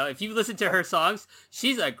 You know, if you listen to her songs,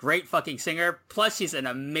 she's a great fucking singer. Plus, she's an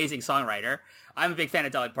amazing songwriter. I'm a big fan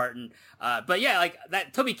of Dolly Parton. But yeah, like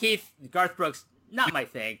that Toby Keith, Garth Brooks, not my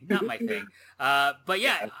thing. Not my thing. But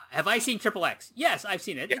yeah, have I seen Triple X? Yes, I've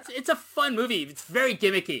seen it. Yeah. It's a fun movie. It's very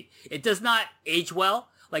gimmicky. It does not age well.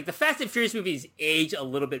 Like the Fast and Furious movies age a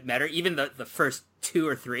little bit better, even the first 2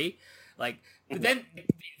 or 3. Like, but then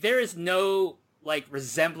there is no like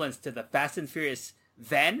resemblance to the Fast and Furious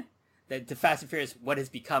then, to Fast and Furious what has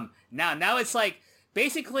become now. Now it's like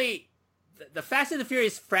basically the Fast and the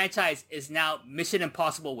Furious franchise is now Mission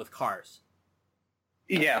Impossible with cars.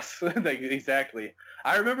 Yes, exactly.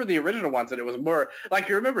 I remember the original ones, and it was more like,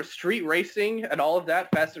 you remember street racing and all of that.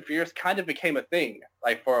 Fast and Furious kind of became a thing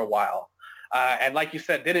like for a while. And like you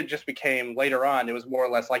said, then it just became later on, it was more or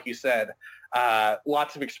less, like you said,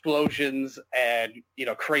 lots of explosions and,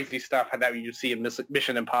 crazy stuff that you see in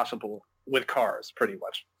Mission Impossible with cars, pretty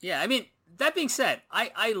much. Yeah, I mean, that being said,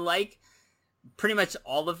 I like pretty much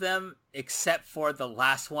all of them except for the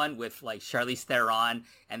last one with like Charlize Theron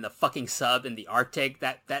and the fucking sub in the Arctic.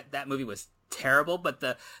 That movie was terrible. But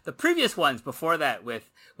the previous ones before that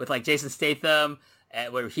with like Jason Statham,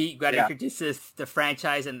 where he got introduced to the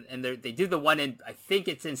franchise, and they do the one in, I think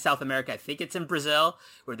it's in South America, I think it's in Brazil,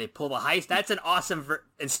 where they pull the heist. That's an awesome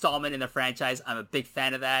installment in the franchise. I'm a big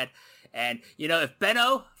fan of that. And, if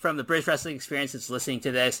Benno from the British Wrestling Experience is listening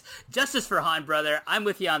to this, justice for Han, brother, I'm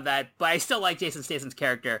with you on that, but I still like Jason Statham's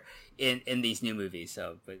character in these new movies.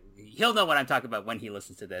 So, but he'll know what I'm talking about when he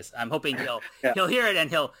listens to this. I'm hoping he'll hear it and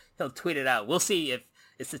he'll tweet it out. We'll see if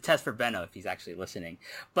it's a test for Benno if he's actually listening.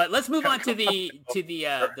 But let's move on to the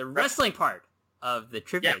wrestling part of the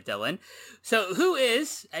trivia, Dylan. So who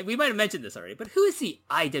is, and we might have mentioned this already, but who is the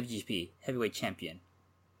IWGP Heavyweight Champion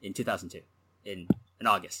in 2002 in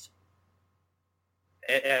August?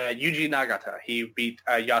 Yuji Nagata. He beat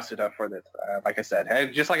Yasuda for this, like I said.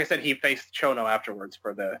 And just like I said, he faced Chono afterwards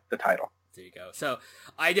for the title. There you go. So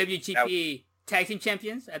IWGP Tag Team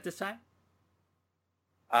Champions at this time?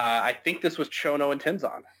 I think this was Chono and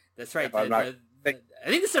Tenzan. That's right. I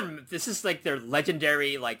think this is like their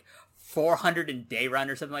legendary like 400-day run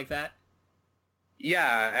or something like that.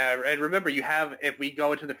 Yeah, and remember, if we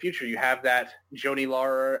go into the future, you have that Johnny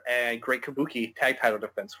Lawler and Great Kabuki tag title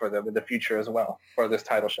defense for them in the future as well, for this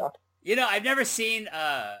title shot. I've never seen,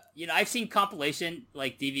 I've seen compilation,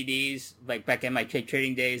 like, DVDs, like, back in my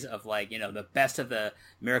trading days of, like, the best of the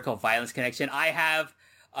Miracle Violence Connection. I have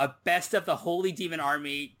a best of the Holy Demon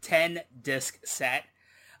Army 10-disc set,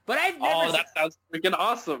 but I've never... Oh, that sounds freaking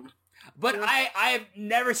awesome. But I've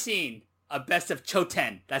never seen a best of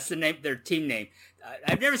Choten. That's their team name.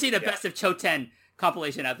 I've never seen a best of Choten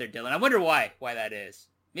compilation out there, Dylan. I wonder why that is.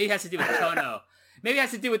 Maybe it has to do with Chono. Maybe it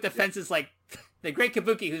has to do with defenses like the Great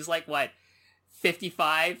Kabuki, who's like,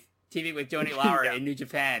 55, teaming with Johnny Lauer in New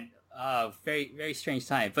Japan. Oh, very, very strange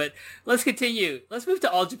time. But let's continue. Let's move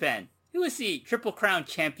to All Japan. Who was the Triple Crown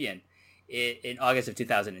champion in August of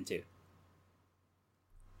 2002?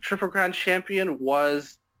 Triple Crown champion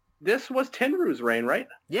was Tenryu's reign, right?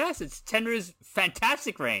 Yes, it's Tenryu's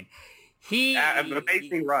fantastic reign.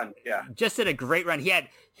 Amazing run, yeah. Just did a great run. He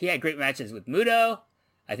had great matches with Muto.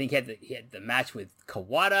 I think he had the match with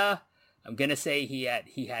Kawada. I'm gonna say he had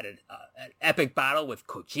an epic battle with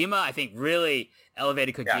Kojima. I think really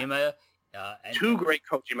elevated Kojima. Yeah. Two great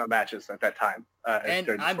Kojima matches at that time.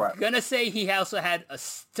 And I'm gonna say he also had a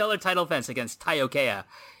stellar title defense against Taiokeya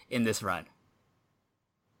in this run.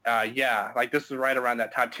 Like this was right around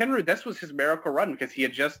that time. Tenryu, this was his miracle run because he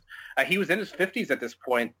had he was in his 50s at this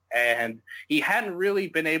point, and he hadn't really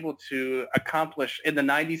been able to accomplish in the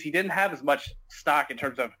 90s. He didn't have as much stock in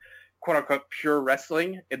terms of quote-unquote pure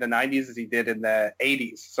wrestling in the 90s as he did in the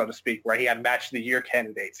 80s, so to speak, where he had match of the year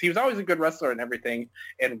candidates. He was always a good wrestler and everything,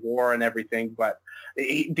 in War and everything, but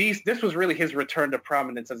this was really his return to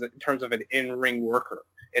prominence in terms of an in-ring worker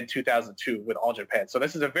in 2002 with All Japan. So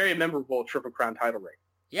this is a very memorable Triple Crown title reign.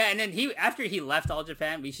 Yeah, and then after he left All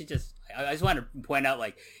Japan, I just want to point out,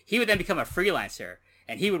 like, he would then become a freelancer,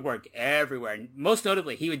 and he would work everywhere. And most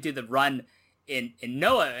notably, he would do the run in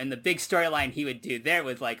Noah, and the big storyline he would do there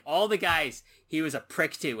with, like, all the guys he was a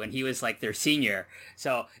prick to when he was, like, their senior.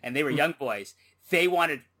 So, and they were young boys. They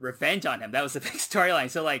wanted revenge on him. That was the big storyline.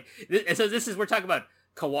 So, like, we're talking about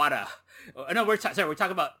Kawada. No, we're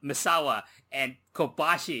talking about Misawa and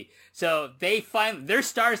Kobashi. So they're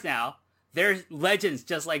stars now. They're legends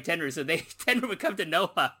just like Tenryu. So Tenryu would come to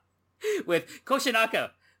Noah with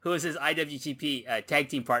Koshinaka, who was his IWGP tag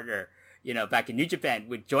team partner, back in New Japan,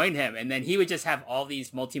 would join him. And then he would just have all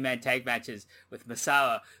these multi-man tag matches with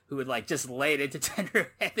Misawa, who would, like, just lay it into Tenryu.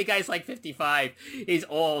 And the guy's like 55. He's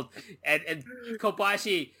old. And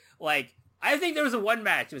Kobashi, like, I think there was a one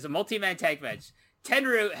match. It was a multi-man tag match.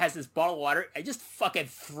 Tenryu has this bottle of water and just fucking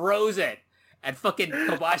throws it at fucking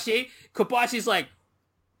Kobashi. Kobashi's like,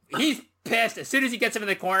 he's pissed. As soon as he gets him in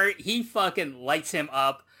the corner, he fucking lights him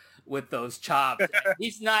up with those chops.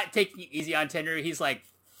 He's not taking it easy on Tenryu. He's like,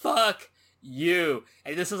 fuck you.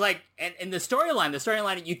 And this is like, and the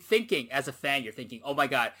storyline, you thinking, as a fan, you're thinking, oh my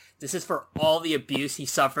god, this is for all the abuse he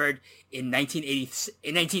suffered in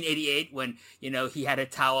 1988 when, he had to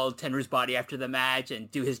towel Tenryu's body after the match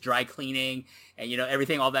and do his dry cleaning and,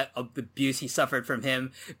 everything, all that abuse he suffered from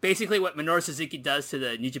him. Basically what Minoru Suzuki does to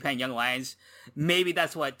the New Japan Young Lions, maybe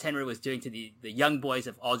that's what Tenryu was doing to the young boys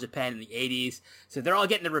of All Japan in the 80s. So they're all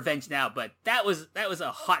getting the revenge now, but that was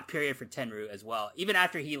a hot period for Tenryu as well. Even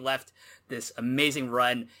after he left this amazing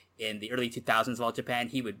run in the early 2000s of All Japan,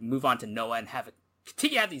 he would move on to Noah and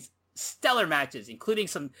continue to have these stellar matches, including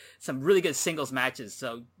some really good singles matches.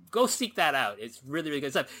 So go seek that out. It's really, really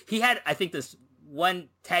good stuff. He had, I think, this one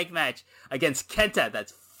tag match against Kenta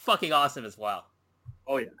that's fucking awesome as well.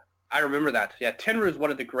 Oh, yeah. I remember that. Yeah, Tenryu is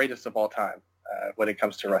one of the greatest of all time when it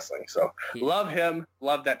comes to wrestling. So love him.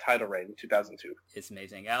 Love that title reign in 2002. It's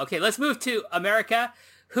amazing. Okay, let's move to America.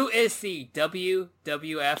 Who is the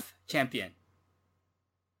WWF champion?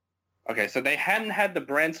 Okay, so they hadn't had the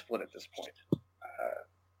brand split at this point.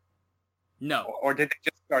 No. Or did they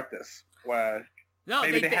just start this? No,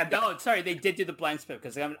 they did do the blind split,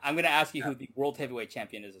 because I'm going to ask you who the World Heavyweight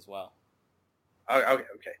Champion is as well.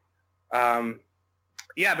 Okay.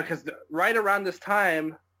 Yeah, because right around this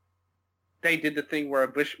time, they did the thing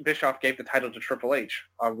where Bischoff gave the title to Triple H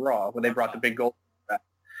on Raw when they brought the big gold.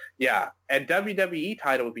 Yeah, and WWE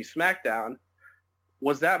title would be SmackDown.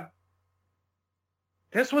 This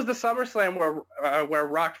was the SummerSlam where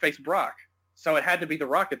Rock faced Brock, so it had to be The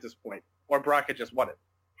Rock at this point, or Brock had just won it.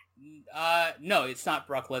 No, it's not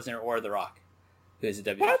Brock Lesnar or The Rock who is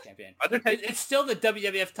the WWF champion. It's still the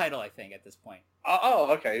WWF title, I think, at this point. Oh,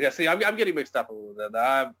 okay. Yeah, see, I'm getting mixed up a little bit.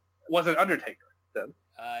 Was it Undertaker then?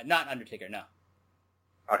 Not Undertaker, no.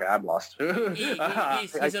 Okay, I'm lost. He's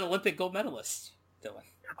an Olympic gold medalist, Dylan.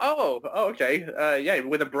 Oh, okay. Yeah,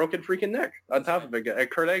 with a broken freaking neck on top of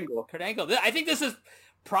it. Kurt Angle. I think this is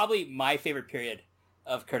probably my favorite period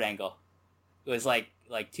of Kurt Angle. It was like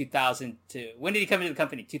 2000 to... When did he come into the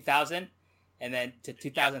company? 2000? And then to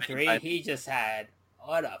 2003, he just had...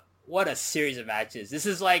 What a series of matches. This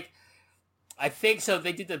is like... I think so.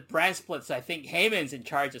 They did the brand split, so I think Heyman's in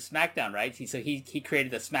charge of SmackDown, right? So he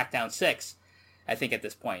created the SmackDown 6, I think, at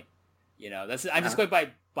this point. I'm just going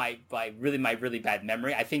by really my really bad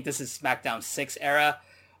memory. I think this is SmackDown 6 era.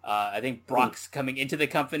 I think Brock's coming into the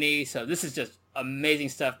company, so this is just amazing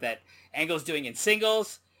stuff that Angle's doing in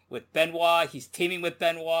singles with Benoit. He's teaming with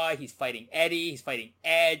Benoit. He's fighting Eddie. He's fighting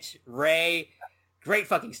Edge, Ray. Great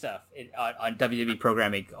fucking stuff on WWE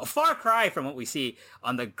programming. A far cry from what we see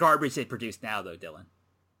on the garbage they produce now, though, Dylan.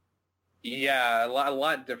 Yeah, a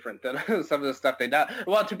lot different than some of the stuff they do.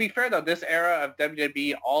 Well, to be fair, though, this era of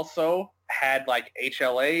WWE also had, like,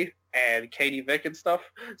 HLA and Katie Vick and stuff.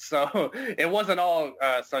 So it wasn't all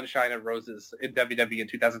sunshine and roses in WWE in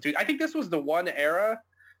 2002. I think this was the one era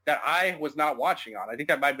that I was not watching on. I think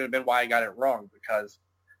that might have been why I got it wrong, because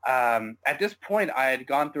at this point I had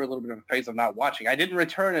gone through a little bit of a phase of not watching. I didn't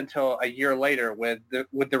return until a year later with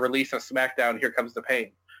the release of SmackDown Here Comes the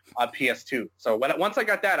Pain on PS2. So once I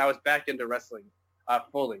got that, I was back into wrestling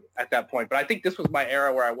fully at that point. But I think this was my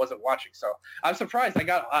era where I wasn't watching. So I'm surprised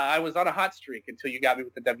I was on a hot streak until you got me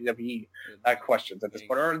with the WWE questions at this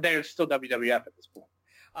point. Or they're still WWF at this point.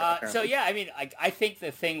 So yeah, I mean, I think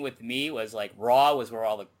the thing with me was, like, Raw was where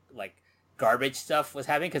all the, like, garbage stuff was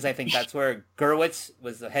happening, because I think that's where Gurwitz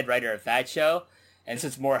was the head writer of that show, and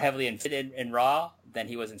since more heavily invested in Raw than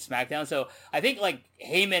he was in SmackDown. So I think like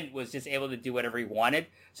Heyman was just able to do whatever he wanted.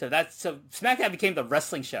 So SmackDown became the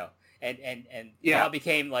wrestling show, and Raw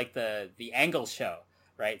became like the Angle show,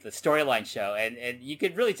 right? The storyline show, and you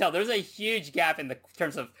could really tell there was a huge gap in the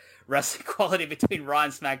terms of wrestling quality between Raw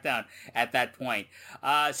and SmackDown at that point.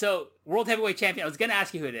 So World Heavyweight Champion, I was going to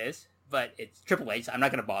ask you who it is, but it's Triple H. So I'm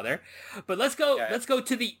not going to bother. But let's go. Yeah. Let's go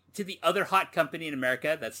to the other hot company in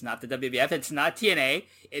America. That's not the WWF. It's not TNA.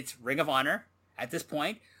 It's Ring of Honor. At this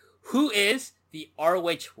point, who is the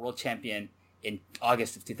ROH World Champion in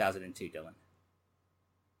August of 2002, Dylan?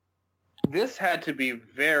 This had to be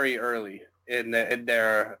very early in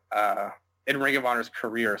their in Ring of Honor's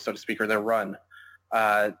career, so to speak, or their run.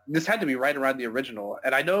 This had to be right around the original,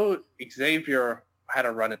 and I know Xavier had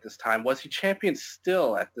a run at this time. Was he champion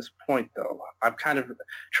still at this point, though? I'm kind of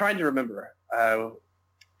trying to remember.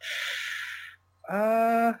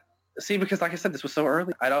 See, because like I said, this was so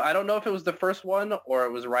early. I don't know if it was the first one or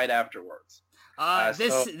it was right afterwards.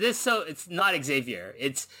 So it's not Xavier.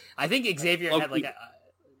 I think Xavier had like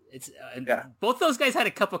both those guys had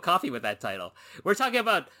a cup of coffee with that title. We're talking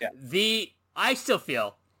about I still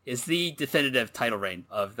feel is the definitive title reign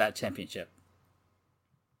of that championship.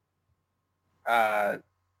 Well,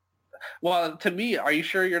 to me, are you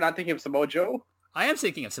sure you're not thinking of Samoa Joe? I am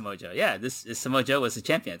thinking of Samoa Joe. Yeah, Samoa Joe was the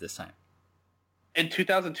champion at this time. In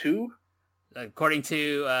 2002? According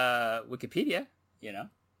to Wikipedia,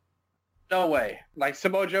 No way. Like,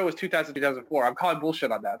 Samoa Joe was 2004. I'm calling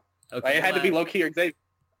bullshit on that. Okay, like, it had to be Low-Key or Xavier.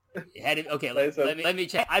 Okay, let me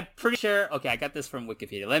check. I'm pretty sure. Okay, I got this from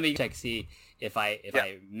Wikipedia. Let me check, see if I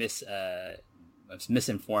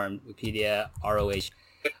misinformed Wikipedia, ROH.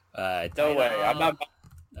 No way. I'm not.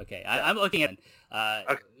 Okay, I'm looking at it.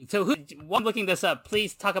 Okay. So while I'm looking this up,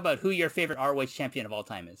 please talk about who your favorite ROH champion of all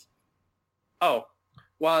time is. Oh,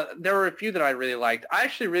 well, there were a few that I really liked. I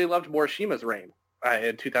actually really loved Morishita's reign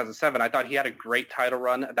in 2007. I thought he had a great title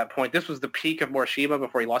run at that point. This was the peak of Morishita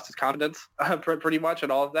before he lost his confidence, pretty much,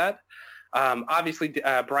 and all of that. Obviously,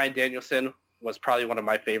 Bryan Danielson was probably one of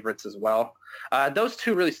my favorites as well. Those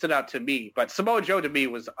two really stood out to me, but Samoa Joe to me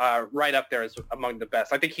was right up there as among the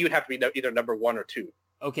best. I think he would have to be either number 1 or 2.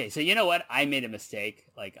 Okay, so you know what? I made a mistake.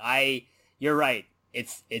 You're right.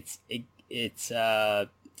 It's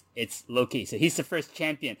Low-Key. So he's the first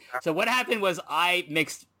champion. So what happened was I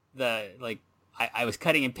mixed I was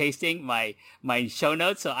cutting and pasting my show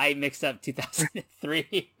notes, so I mixed up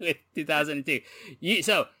 2003 with 2002.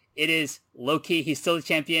 So it is Low-Key. He's still the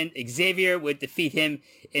champion. Xavier would defeat him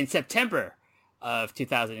in September of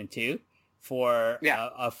 2002 for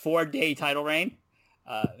a 4-day title reign.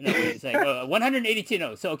 182.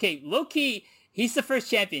 No. So, okay, Low-Key, he's the first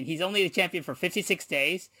champion. He's only the champion for 56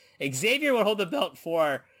 days. Xavier would hold the belt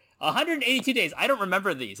for 182 days. I don't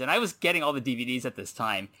remember these, and I was getting all the DVDs at this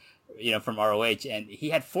time, from ROH, and he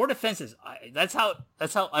had 4 defenses. That's how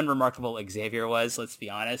unremarkable Xavier was, let's be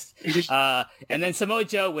honest. And then Samoa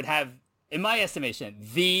Joe would have, in my estimation,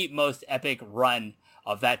 the most epic run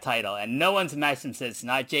of that title, and no one's matched him since.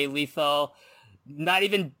 Not Jay Lethal, not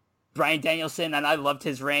even Bryan Danielson, and I loved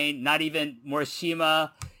his reign. Not even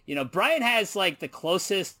Morishita. Bryan has the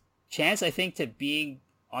closest chance, I think, to being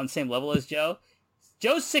on the same level as Joe.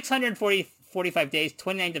 Joe's 645 days,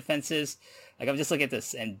 29 defenses. I'm just looking at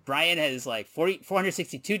this, and Bryan has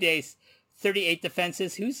 462 days, 38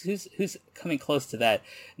 defenses. Who's coming close to that?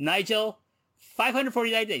 Nigel,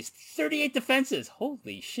 549 days, 38 defenses.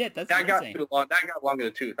 Holy shit, that amazing. Got too long. That got long in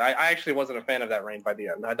the tooth. I actually wasn't a fan of that reign by the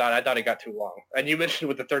end. I thought it got too long. And you mentioned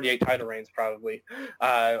with the 38 title reigns, probably.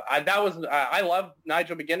 I love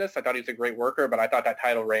Nigel McGuinness. I thought he was a great worker, but I thought that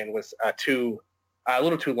title reign was a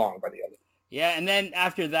little too long by the end. Yeah, and then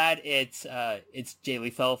after that, it's Jay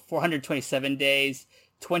Lethal, 427 days,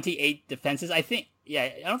 28 defenses. I think,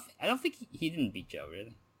 I don't think he didn't beat Joe,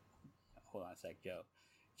 really. Hold on a sec, Joe,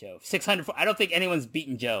 600. I don't think anyone's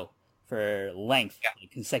beaten Joe for length,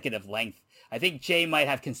 consecutive length. I think Jay might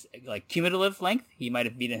have cumulative length. He might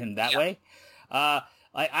have beaten him that way.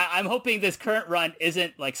 I'm hoping this current run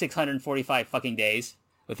isn't 645 fucking days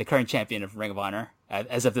with the current champion of Ring of Honor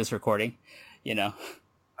as of this recording. No,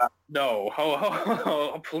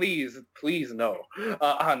 please no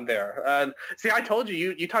on there. See, I told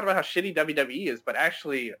you talked about how shitty WWE is, but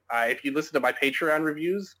actually, if you listen to my Patreon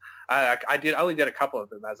reviews, I only did a couple of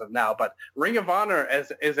them as of now, but Ring of Honor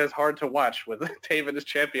is as hard to watch with Taven as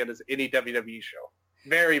champion as any WWE show.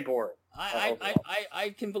 Very boring.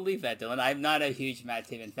 I can believe that, Dylan. I'm not a huge Matt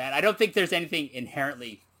Taven fan. I don't think there's anything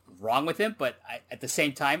inherently wrong with him, but at the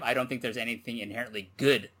same time, I don't think there's anything inherently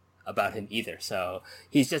good about him either. So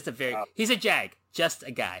he's just he's a jag, just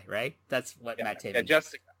a guy, right? That's what Matt Taven. Yeah,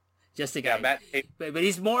 just a guy. Yeah, Matt Taven. But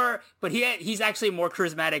he's more. But he's actually more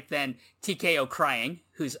charismatic than TKO Crying,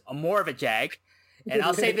 who's more of a jag. And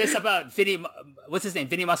I'll say this about Vinny. What's his name?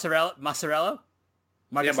 Vinny Marseglia.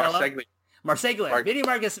 Vinny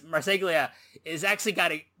Marseglia is actually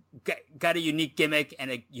got a unique gimmick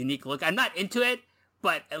and a unique look. I'm not into it,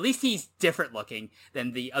 but at least he's different looking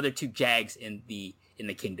than the other two jags in the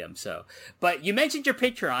kingdom. So, but you mentioned your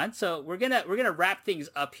Patreon, so we're gonna wrap things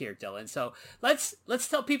up here, Dylan. So let's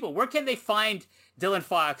tell people, where can they find Dylan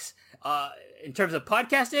Fox in terms of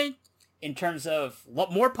podcasting, in terms of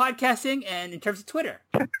more podcasting, and in terms of Twitter.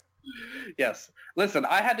 Yes. Listen,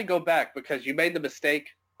 I had to go back because you made the mistake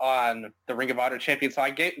on the Ring of Honor champion. So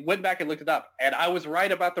I went back and looked it up, and I was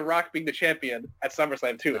right about The Rock being the champion at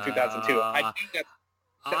SummerSlam 2 in 2002. I think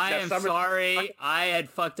I am sorry. I had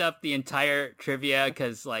fucked up the entire trivia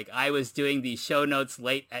because I was doing the show notes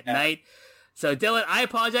late at night. So Dylan, I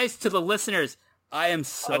apologize to the listeners. I am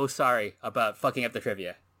so sorry about fucking up the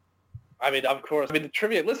trivia. I mean, of course. I mean, the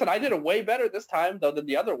trivia. Listen, I did it way better this time though than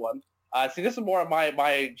the other one. See, this is more of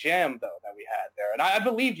my jam though that we had there, and I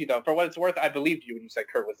believed you though. For what it's worth, I believed you when you said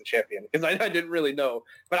Kurt was the champion because I didn't really know,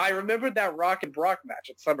 but I remembered that Rock and Brock match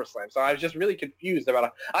at SummerSlam, so I was just really confused about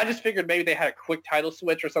it. I just figured maybe they had a quick title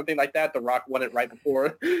switch or something like that. The Rock won it right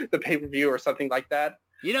before the pay-per-view or something like that.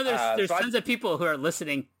 You know, there's tons of people who are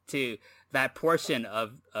listening to that portion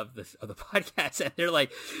of the podcast, and they're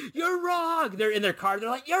like, "You're wrong." They're in their car. They're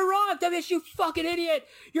like, "You're wrong, WS, you fucking idiot.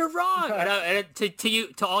 You're wrong." And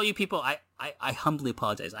to all you people, I humbly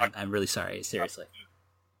apologize. I'm really sorry. Seriously.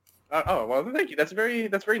 Well, thank you. That's very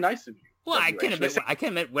nice of you. Well, I can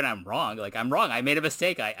admit when I'm wrong. I'm wrong. I made a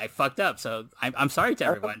mistake. I fucked up. So I'm sorry to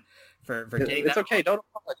everyone for getting that. It's okay. Wrong.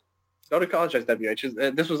 Don't apologize, WH.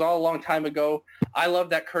 This was all a long time ago. I love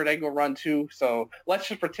that Kurt Angle run too, so let's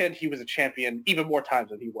just pretend he was a champion even more times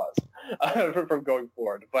than he was from going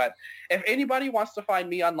forward. But if anybody wants to find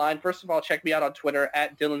me online, first of all, check me out on Twitter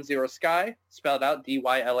at DylanZeroSky, spelled out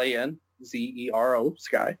DYLANZERO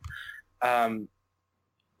Sky.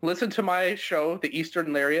 Listen to my show, the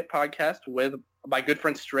Eastern Lariat podcast, with my good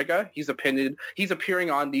friend Striga. He's appearing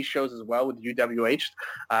on these shows as well with UWH.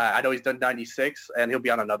 I know he's done 96, and he'll be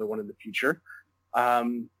on another one in the future.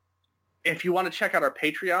 If you want to check out our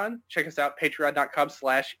Patreon, check us out,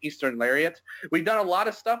 patreon.com/Eastern Lariat. We've done a lot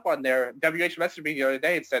of stuff on there. WH messaged me the other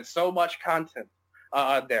day and said so much content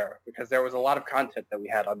on there because there was a lot of content that we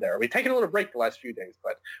had on there. We've taken a little break the last few days,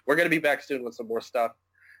 but we're going to be back soon with some more stuff.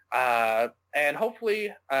 And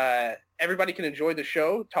hopefully everybody can enjoy the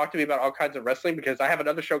show, talk to me about all kinds of wrestling, because I have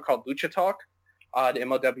another show called Lucha Talk on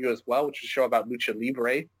MLW as well, which is a show about Lucha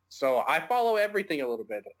Libre. So I follow everything a little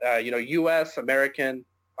bit, U.S., American,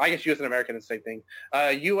 I guess U.S. and American is the same thing,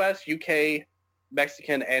 U.S., U.K.,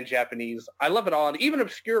 Mexican, and Japanese. I love it all, and even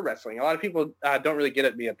obscure wrestling. A lot of people don't really get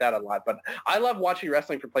at me at that a lot, but I love watching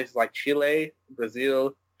wrestling from places like Chile,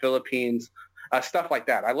 Brazil, Philippines, stuff like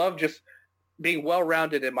that. I love just being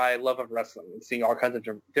well-rounded in my love of wrestling and seeing all kinds of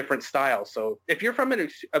different styles. So if you're from an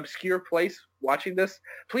obscure place watching this,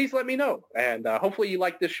 please let me know. And hopefully you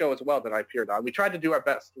like this show as well that I appeared on. We tried to do our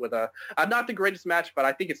best with not the greatest match, but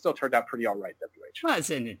I think it still turned out pretty all right, WH. Well,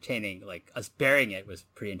 it's entertaining. Us bearing it was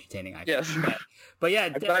pretty entertaining, I think. Yes. But yeah,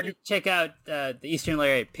 check out the Eastern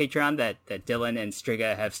Lariat Patreon that Dylan and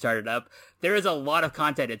Striga have started up. There is a lot of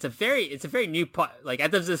content. It's a very new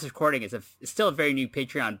as this recording, it's still a very new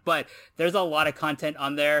Patreon, but there's a lot of content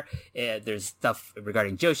on there. There's stuff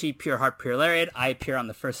regarding Joshi, Pure Heart, Pure Lariat. I appear on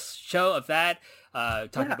the first show of that,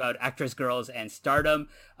 talking about Actress Girls and Stardom.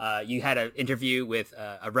 You had an interview with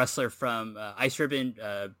a wrestler from Ice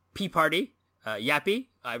Ribbon Pea Party, Yappy.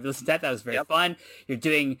 I listened to that. That was very fun. You're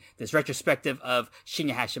doing this retrospective of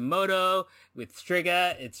Shinya Hashimoto with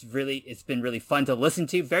Striga. It's been really fun to listen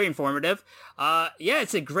to. Very informative.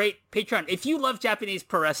 It's a great Patreon. If you love Japanese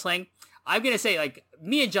pro wrestling, I'm going to say,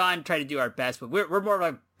 me and John try to do our best, but we're more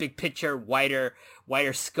of a big picture, wider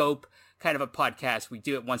scope kind of a podcast. We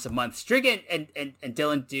do it once a month. Striga and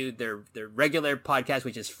Dylan do their regular podcast,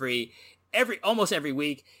 which is free almost every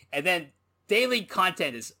week. And then daily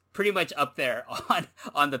content is pretty much up there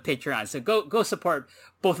on the Patreon. So go support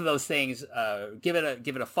both of those things. Give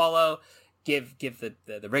it a follow. Give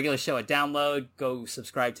the regular show a download. Go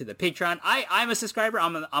subscribe to the Patreon. I'm a subscriber.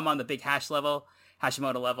 I'm on the big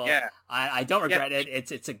Hashimoto level. Yeah. I don't regret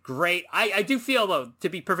it. It's a great. I do feel, though, to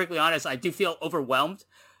be perfectly honest, I do feel overwhelmed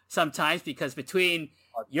sometimes because between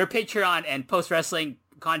your Patreon and Post Wrestling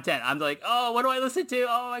content. I'm like, oh, what do I listen to?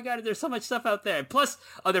 Oh my god, there's so much stuff out there. Plus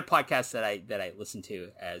other podcasts that I listen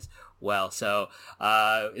to as well. So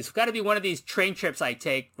it's got to be one of these train trips I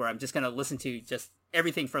take where I'm just gonna listen to just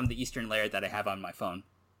everything from the Eastern Layer that I have on my phone.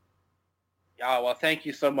 Oh, well, thank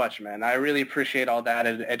you so much, man. I really appreciate all that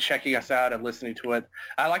and checking us out and listening to it.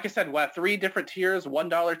 Like I said, we have 3 different tiers.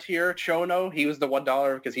 $1 tier, Chono. He was the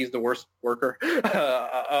 $1 because he's the worst worker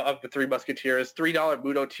of the 3 Musketeers. $3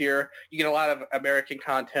 Muto tier. You get a lot of American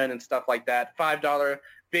content and stuff like that. $5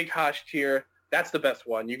 Big Hosh tier. That's the best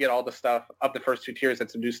one. You get all the stuff of the first 2 tiers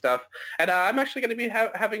and some new stuff. And I'm actually going to be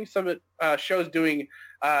having some shows doing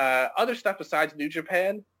other stuff besides New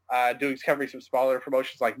Japan. Covering some smaller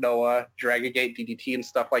promotions like Noah, Dragon Gate, DDT, and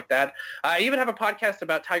stuff like that. I even have a podcast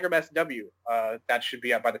about Tiger Mask W. That should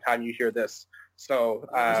be out by the time you hear this. So,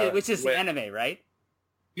 which is the anime, right?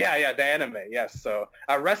 Yeah, the anime. Yes. So,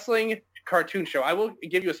 a wrestling cartoon show. I will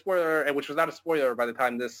give you a spoiler, which was not a spoiler by the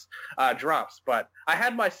time this drops. But I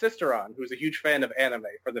had my sister on, who's a huge fan of anime,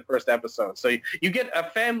 for the first episode. So you get a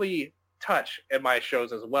family touch in my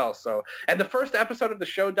shows as well. So, and the first episode of the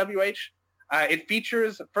show, WH. It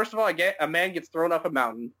features, first of all, a man gets thrown off a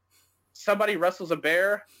mountain, somebody wrestles a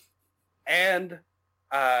bear, and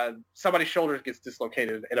somebody's shoulders gets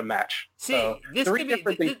dislocated in a match. See, so,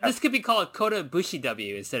 this could be called Kota Ibushi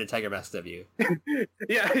W instead of Tiger Mask W.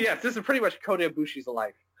 Yes, this is pretty much Kota Ibushi's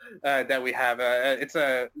life that we have. It's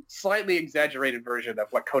a slightly exaggerated version of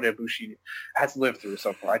what Kota Ibushi has lived through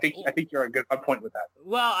so far. I think you're on point with that.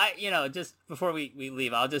 Well, just before we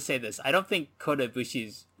leave, I'll just say this. I don't think Kota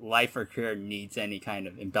Ibushi's life or career needs any kind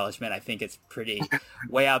of embellishment. I think it's pretty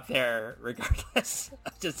way out there regardless.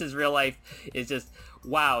 Just his real life is just,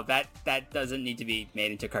 wow, that doesn't need to be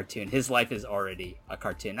made into a cartoon. His life is already a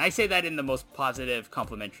cartoon. I say that in the most positive,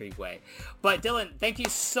 complimentary way. But Dylan, thank you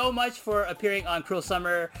so much for appearing on Cruel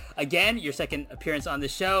Summer again, your second appearance on the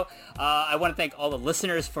show. I want to thank all the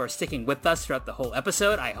listeners for sticking with us throughout the whole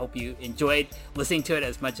episode. I hope you enjoyed listening to it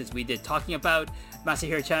as much as we did talking about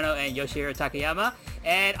Masahiro Chono and Yoshihiro Takayama.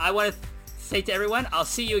 And I want to say to everyone, I'll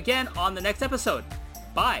see you again on the next episode.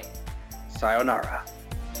 Bye. Sayonara.